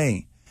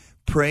 pray.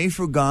 Pray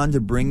for God to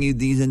bring you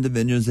these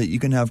individuals that you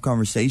can have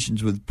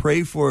conversations with.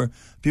 Pray for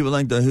people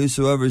like the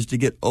whosoever's to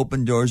get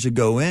open doors to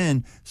go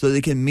in so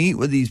they can meet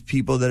with these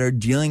people that are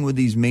dealing with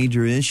these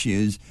major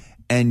issues.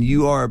 And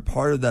you are a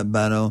part of that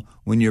battle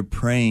when you're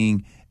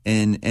praying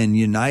and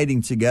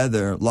uniting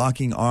together,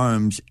 locking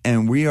arms.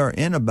 And we are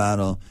in a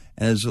battle.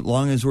 And as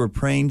long as we're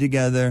praying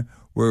together,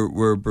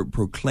 we're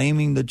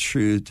proclaiming the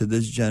truth to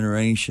this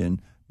generation,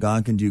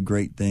 God can do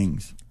great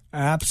things.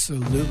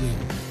 Absolutely.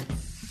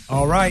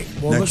 All right.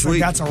 Well, Next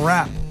week, that's a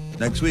wrap.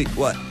 Next week,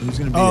 what? Who's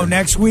going to be here?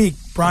 Next week,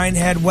 Brian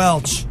Head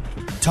Welch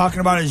talking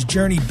about his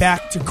journey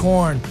back to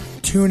corn.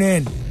 Tune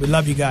in. We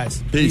love you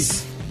guys.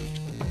 Peace.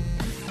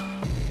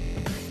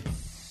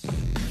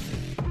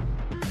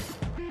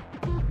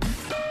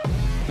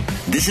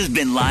 This has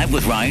been Live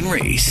with Ryan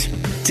Reese.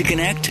 To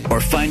connect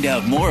or find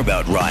out more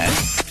about Ryan,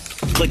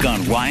 click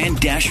on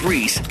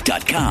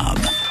ryan-reese.com.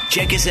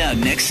 Check us out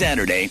next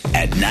Saturday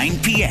at 9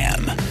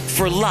 p.m.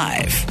 for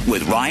Live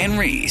with Ryan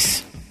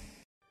Reese.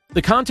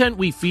 The content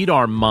we feed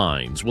our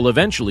minds will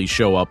eventually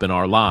show up in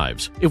our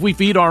lives. If we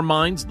feed our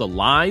minds the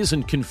lies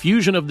and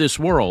confusion of this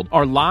world,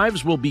 our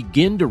lives will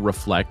begin to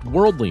reflect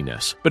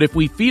worldliness. But if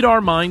we feed our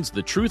minds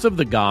the truth of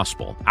the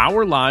gospel,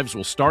 our lives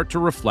will start to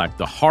reflect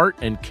the heart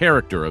and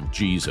character of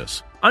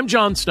Jesus. I'm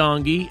John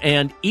Stange,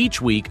 and each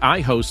week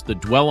I host the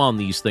Dwell on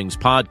These Things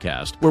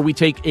podcast, where we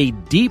take a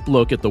deep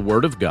look at the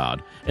Word of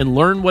God and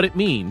learn what it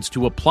means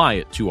to apply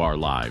it to our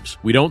lives.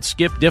 We don't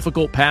skip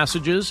difficult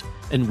passages,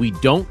 and we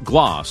don't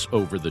gloss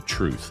over the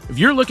truth. If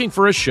you're looking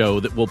for a show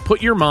that will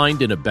put your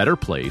mind in a better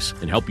place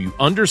and help you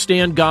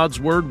understand God's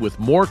Word with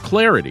more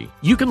clarity,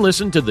 you can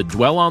listen to the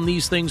Dwell on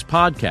These Things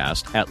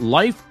podcast at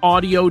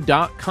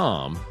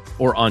lifeaudio.com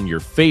or on your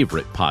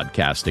favorite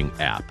podcasting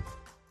app.